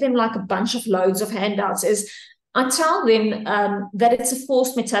 I give them like a bunch of loads of handouts, is I tell them that it's a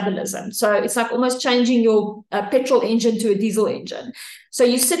forced metabolism. So it's like almost changing your petrol engine to a diesel engine. So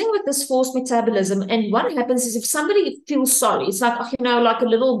you're sitting with this forced metabolism, and what happens is if somebody feels sorry, it's like, like a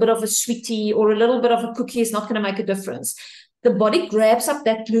little bit of a sweetie or a little bit of a cookie is not going to make a difference. The body grabs up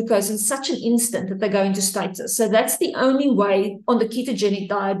that glucose in such an instant that they go into status. So that's the only way on the ketogenic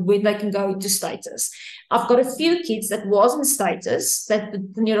diet when they can go into status. I've got a few kids that was in status that the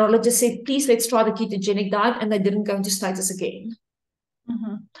neurologist said, please, let's try the ketogenic diet, and they didn't go into status again.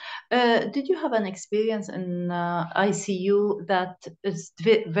 Did you have an experience in ICU that it's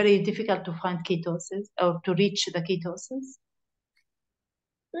very difficult to find ketosis or to reach the ketosis?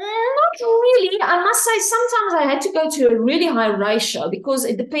 Not really. I must say sometimes I had to go to a really high ratio because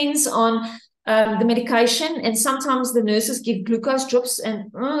it depends on the medication, and sometimes the nurses give glucose drips and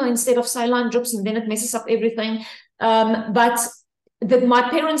instead of saline drips, and then it messes up everything. But that my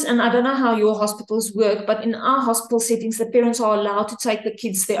parents, and I don't know how your hospitals work, but in our hospital settings, the parents are allowed to take the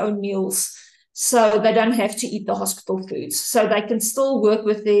kids their own meals. So they don't have to eat the hospital foods. So they can still work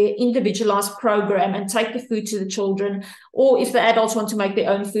with their individualized program and take the food to the children. Or if the adults want to make their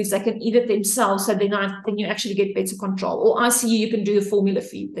own foods, they can eat it themselves. So then you actually get better control. Or ICU, you can do a formula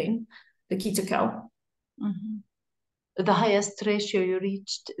feed then, the Ketocal. Mm-hmm. The highest ratio you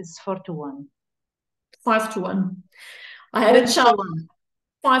reached is 4:1. 5:1. I had a child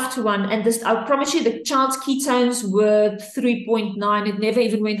 5:1, and this, I promise you, the child's ketones were 3.9. It never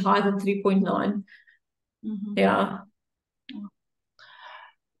even went higher than 3.9. Mm-hmm. Yeah.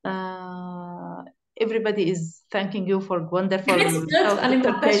 Everybody is thanking you for wonderful again.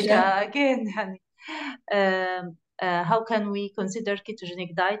 How can we consider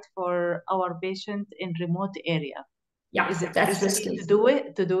ketogenic diet for our patient in remote area? Yeah, is it that's risky risky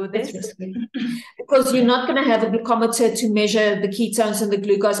to do this? It's risky. Because you're not going to have a glucometer to measure the ketones and the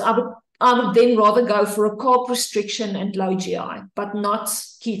glucose. I would then rather go for a carb restriction and low GI, but not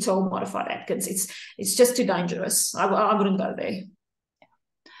keto modified Atkins. It's just too dangerous. I wouldn't go there.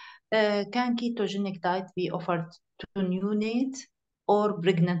 Can ketogenic diet be offered to neonate or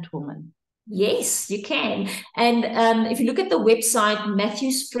pregnant women? Yes, you can. And if you look at the website,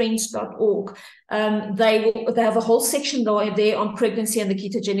 matthewsfriends.org, they have a whole section there on pregnancy and the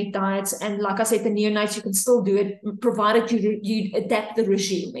ketogenic diets. And like I said, the neonates, you can still do it, provided you adapt the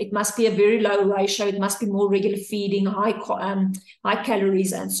regime. It must be a very low ratio. It must be more regular feeding, high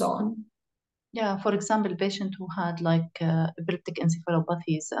calories, and so on. Yeah, for example, patient who had like epileptic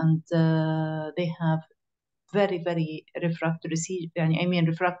encephalopathies and they have very, very refractory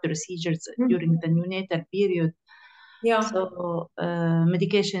seizures during the neonatal period. Yeah. So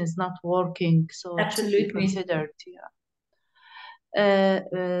medication is not working. So absolutely it should be considered. Yeah.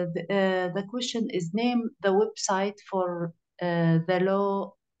 The question is, name the website for the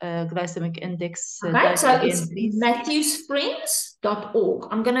low glycemic index. Okay, so it's matthewsfriends.org.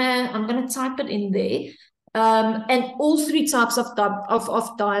 I'm gonna type it in there. And all three types of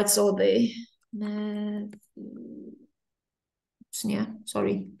diets are there. Yeah,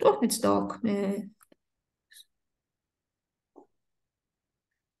 sorry. Oh, it's dark.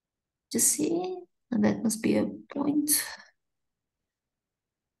 Just see, and that must be a point.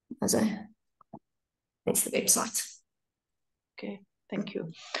 That's the website. Okay, thank you.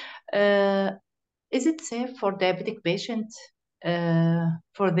 Is it safe for diabetic patients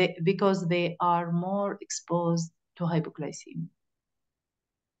because they are more exposed to hypoglycemia?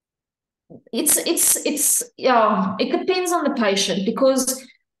 Yeah, it depends on the patient, because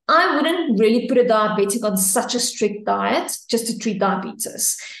I wouldn't really put a diabetic on such a strict diet just to treat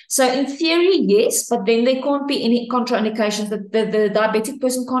diabetes. So in theory, yes, but then there can't be any contraindications that the diabetic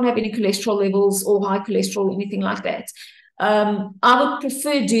person can't have any cholesterol levels or high cholesterol or anything like that. I would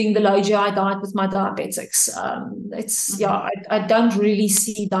prefer doing the low GI diet with my diabetics. I don't really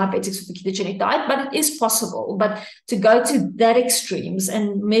see diabetics with the ketogenic diet, but it is possible. But to go to that extremes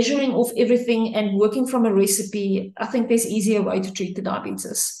and measuring off everything and working from a recipe, I think there's easier way to treat the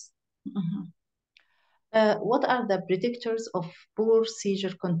diabetes. What are the predictors of poor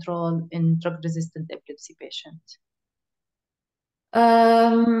seizure control in drug-resistant epilepsy patients?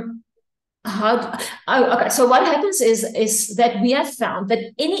 Okay, so what happens is that we have found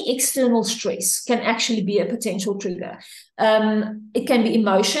that any external stress can actually be a potential trigger. It can be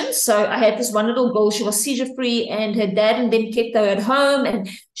emotions. So I had this one little girl, she was seizure free, and her dad and them kept her at home, and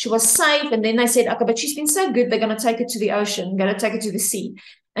she was safe. And then they said, okay, but she's been so good, they're going to take her to the ocean, going to take her to the sea.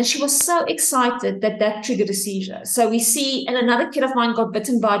 And she was so excited that triggered a seizure. So we see, and another kid of mine got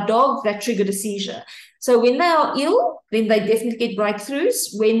bitten by a dog, that triggered a seizure. So when they are ill, then they definitely get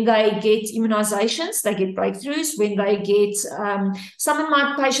breakthroughs. When they get immunizations, they get breakthroughs. When they get, some of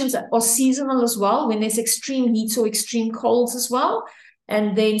my patients are seasonal as well, when there's extreme heat or extreme colds as well.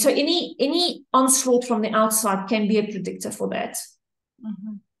 And then, so any onslaught from the outside can be a predictor for that.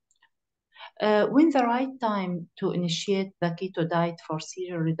 When the right time to initiate the keto diet for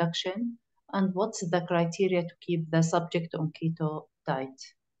seizure reduction, and what's the criteria to keep the subject on keto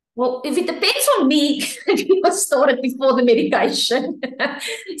diet? Well, if it depends on me, you must start it before the medication.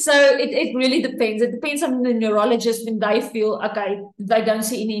 So it really depends. It depends on the neurologist when they feel, okay, they don't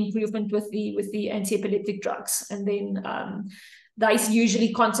see any improvement with the anti-epileptic drugs. And then they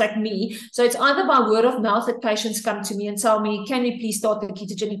usually contact me. So it's either by word of mouth that patients come to me and tell me, can you please start the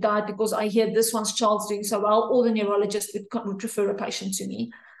ketogenic diet because I hear this one's child's doing so well, or the neurologist would refer a patient to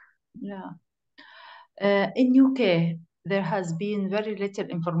me. Yeah. In UK, there has been very little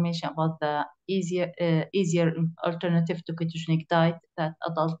information about the easier alternative to ketogenic diet that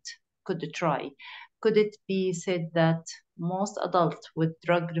adults could try. could it be said that most adults with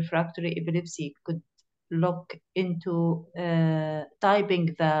drug refractory epilepsy could look into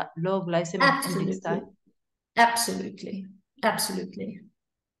typing the low glycemic index diet? Absolutely.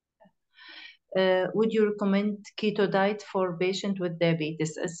 Would you recommend keto diet for patients with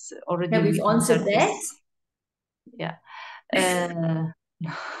diabetes? As already We've we answered that. Yeah.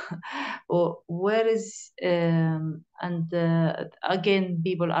 Where is again,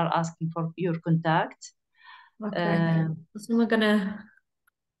 people are asking for your contact. Okay. So we're gonna.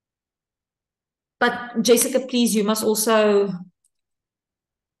 But Jessica, please, you must also.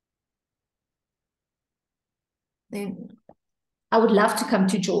 Then I would love to come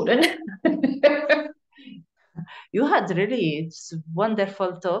to Jordan. You had really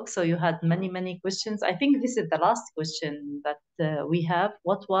wonderful talk. So you had many questions. I think this is the last question that we have.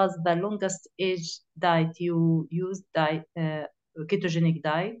 What was the longest age diet you used? Ketogenic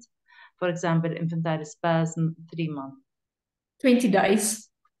diet, for example, infantile spasm, 3 months. 20 days.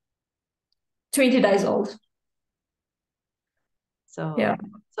 20 days old. So yeah.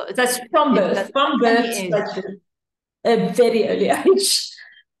 So that's from birth. From birth, a very early age.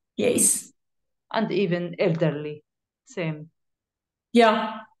 Yes. And even elderly, same.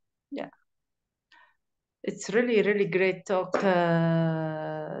 Yeah. It's really great talk,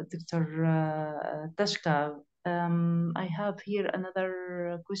 Dr. Tashka. I have here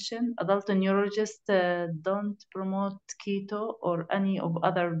another question. Adult neurologists don't promote keto or any of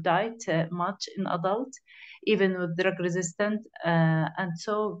other diet much in adult, even with drug resistant, and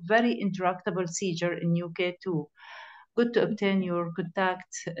so very interactable seizure in UK too. Good to obtain your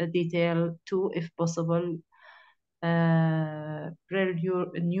contact detail too, if possible.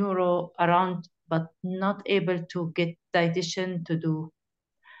 Neuro around, but not able to get dietitian to do.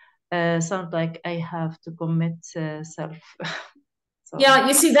 Sound like I have to commit self. Yeah,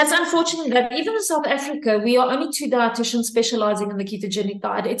 you see, that's unfortunate that even in South Africa, we are only 2 dietitians specializing in the ketogenic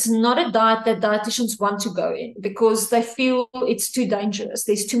diet. It's not a diet that dietitians want to go in because they feel it's too dangerous.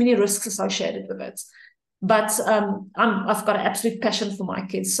 There's too many risks associated with it. But I've got an absolute passion for my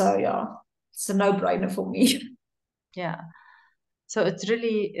kids. So yeah, it's a no-brainer for me. Yeah. So it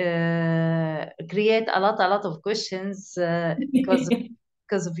really create a lot of questions because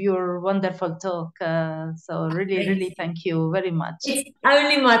of your wonderful talk. So really thank you very much. It's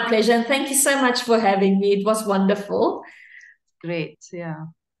only my pleasure. And thank you so much for having me. It was wonderful. Great. Yeah.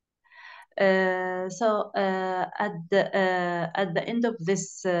 So at the end of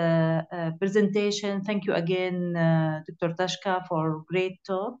this presentation, thank you again, Dr. Tashka, for great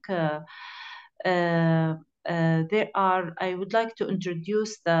talk. I would like to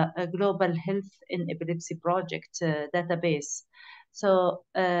introduce the Global Health in Epilepsy Project database. So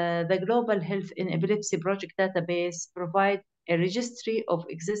the Global Health in Epilepsy Project database provides a registry of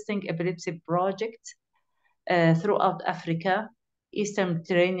existing epilepsy projects throughout Africa, Eastern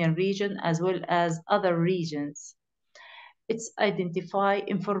Mediterranean region, as well as other regions. It's identify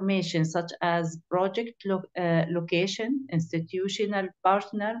information such as project location, institutional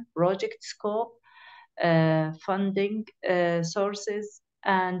partner, project scope, funding sources,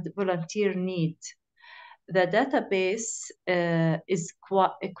 and volunteer need. The database is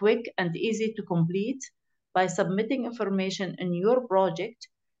quick and easy to complete. By submitting information in your project,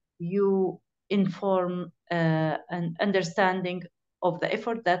 you inform an understanding of the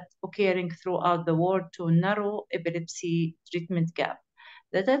effort that's occurring throughout the world to narrow epilepsy treatment gap.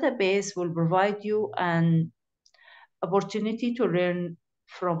 The database will provide you an opportunity to learn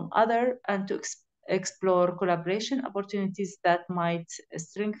from others and to explore collaboration opportunities that might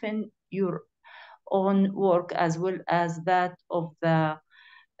strengthen your own work as well as that of the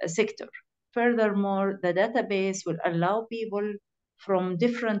sector. Furthermore, the database will allow people from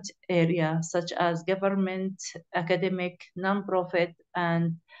different areas such as government, academic, nonprofit,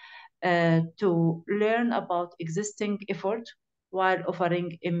 and to learn about existing effort while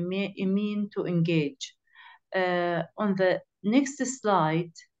offering a mean to engage. On the next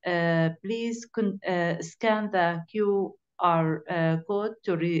slide, please scan the QR code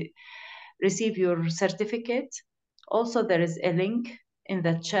to receive your certificate. Also, there is a link in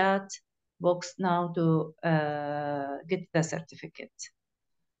the chat box now to get the certificate.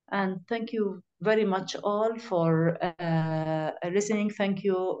 And thank you very much all for listening. Thank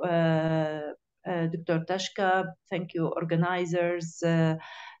you, Dr. Tashka. Thank you, organizers.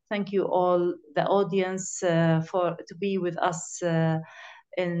 Thank you all the audience to be with us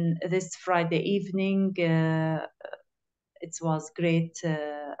in this Friday evening. It was great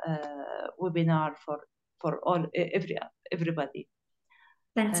webinar for everybody.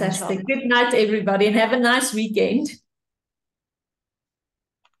 Fantastic. Good night, everybody, and have a nice weekend.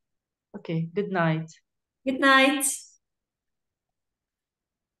 Okay, good night. Good night.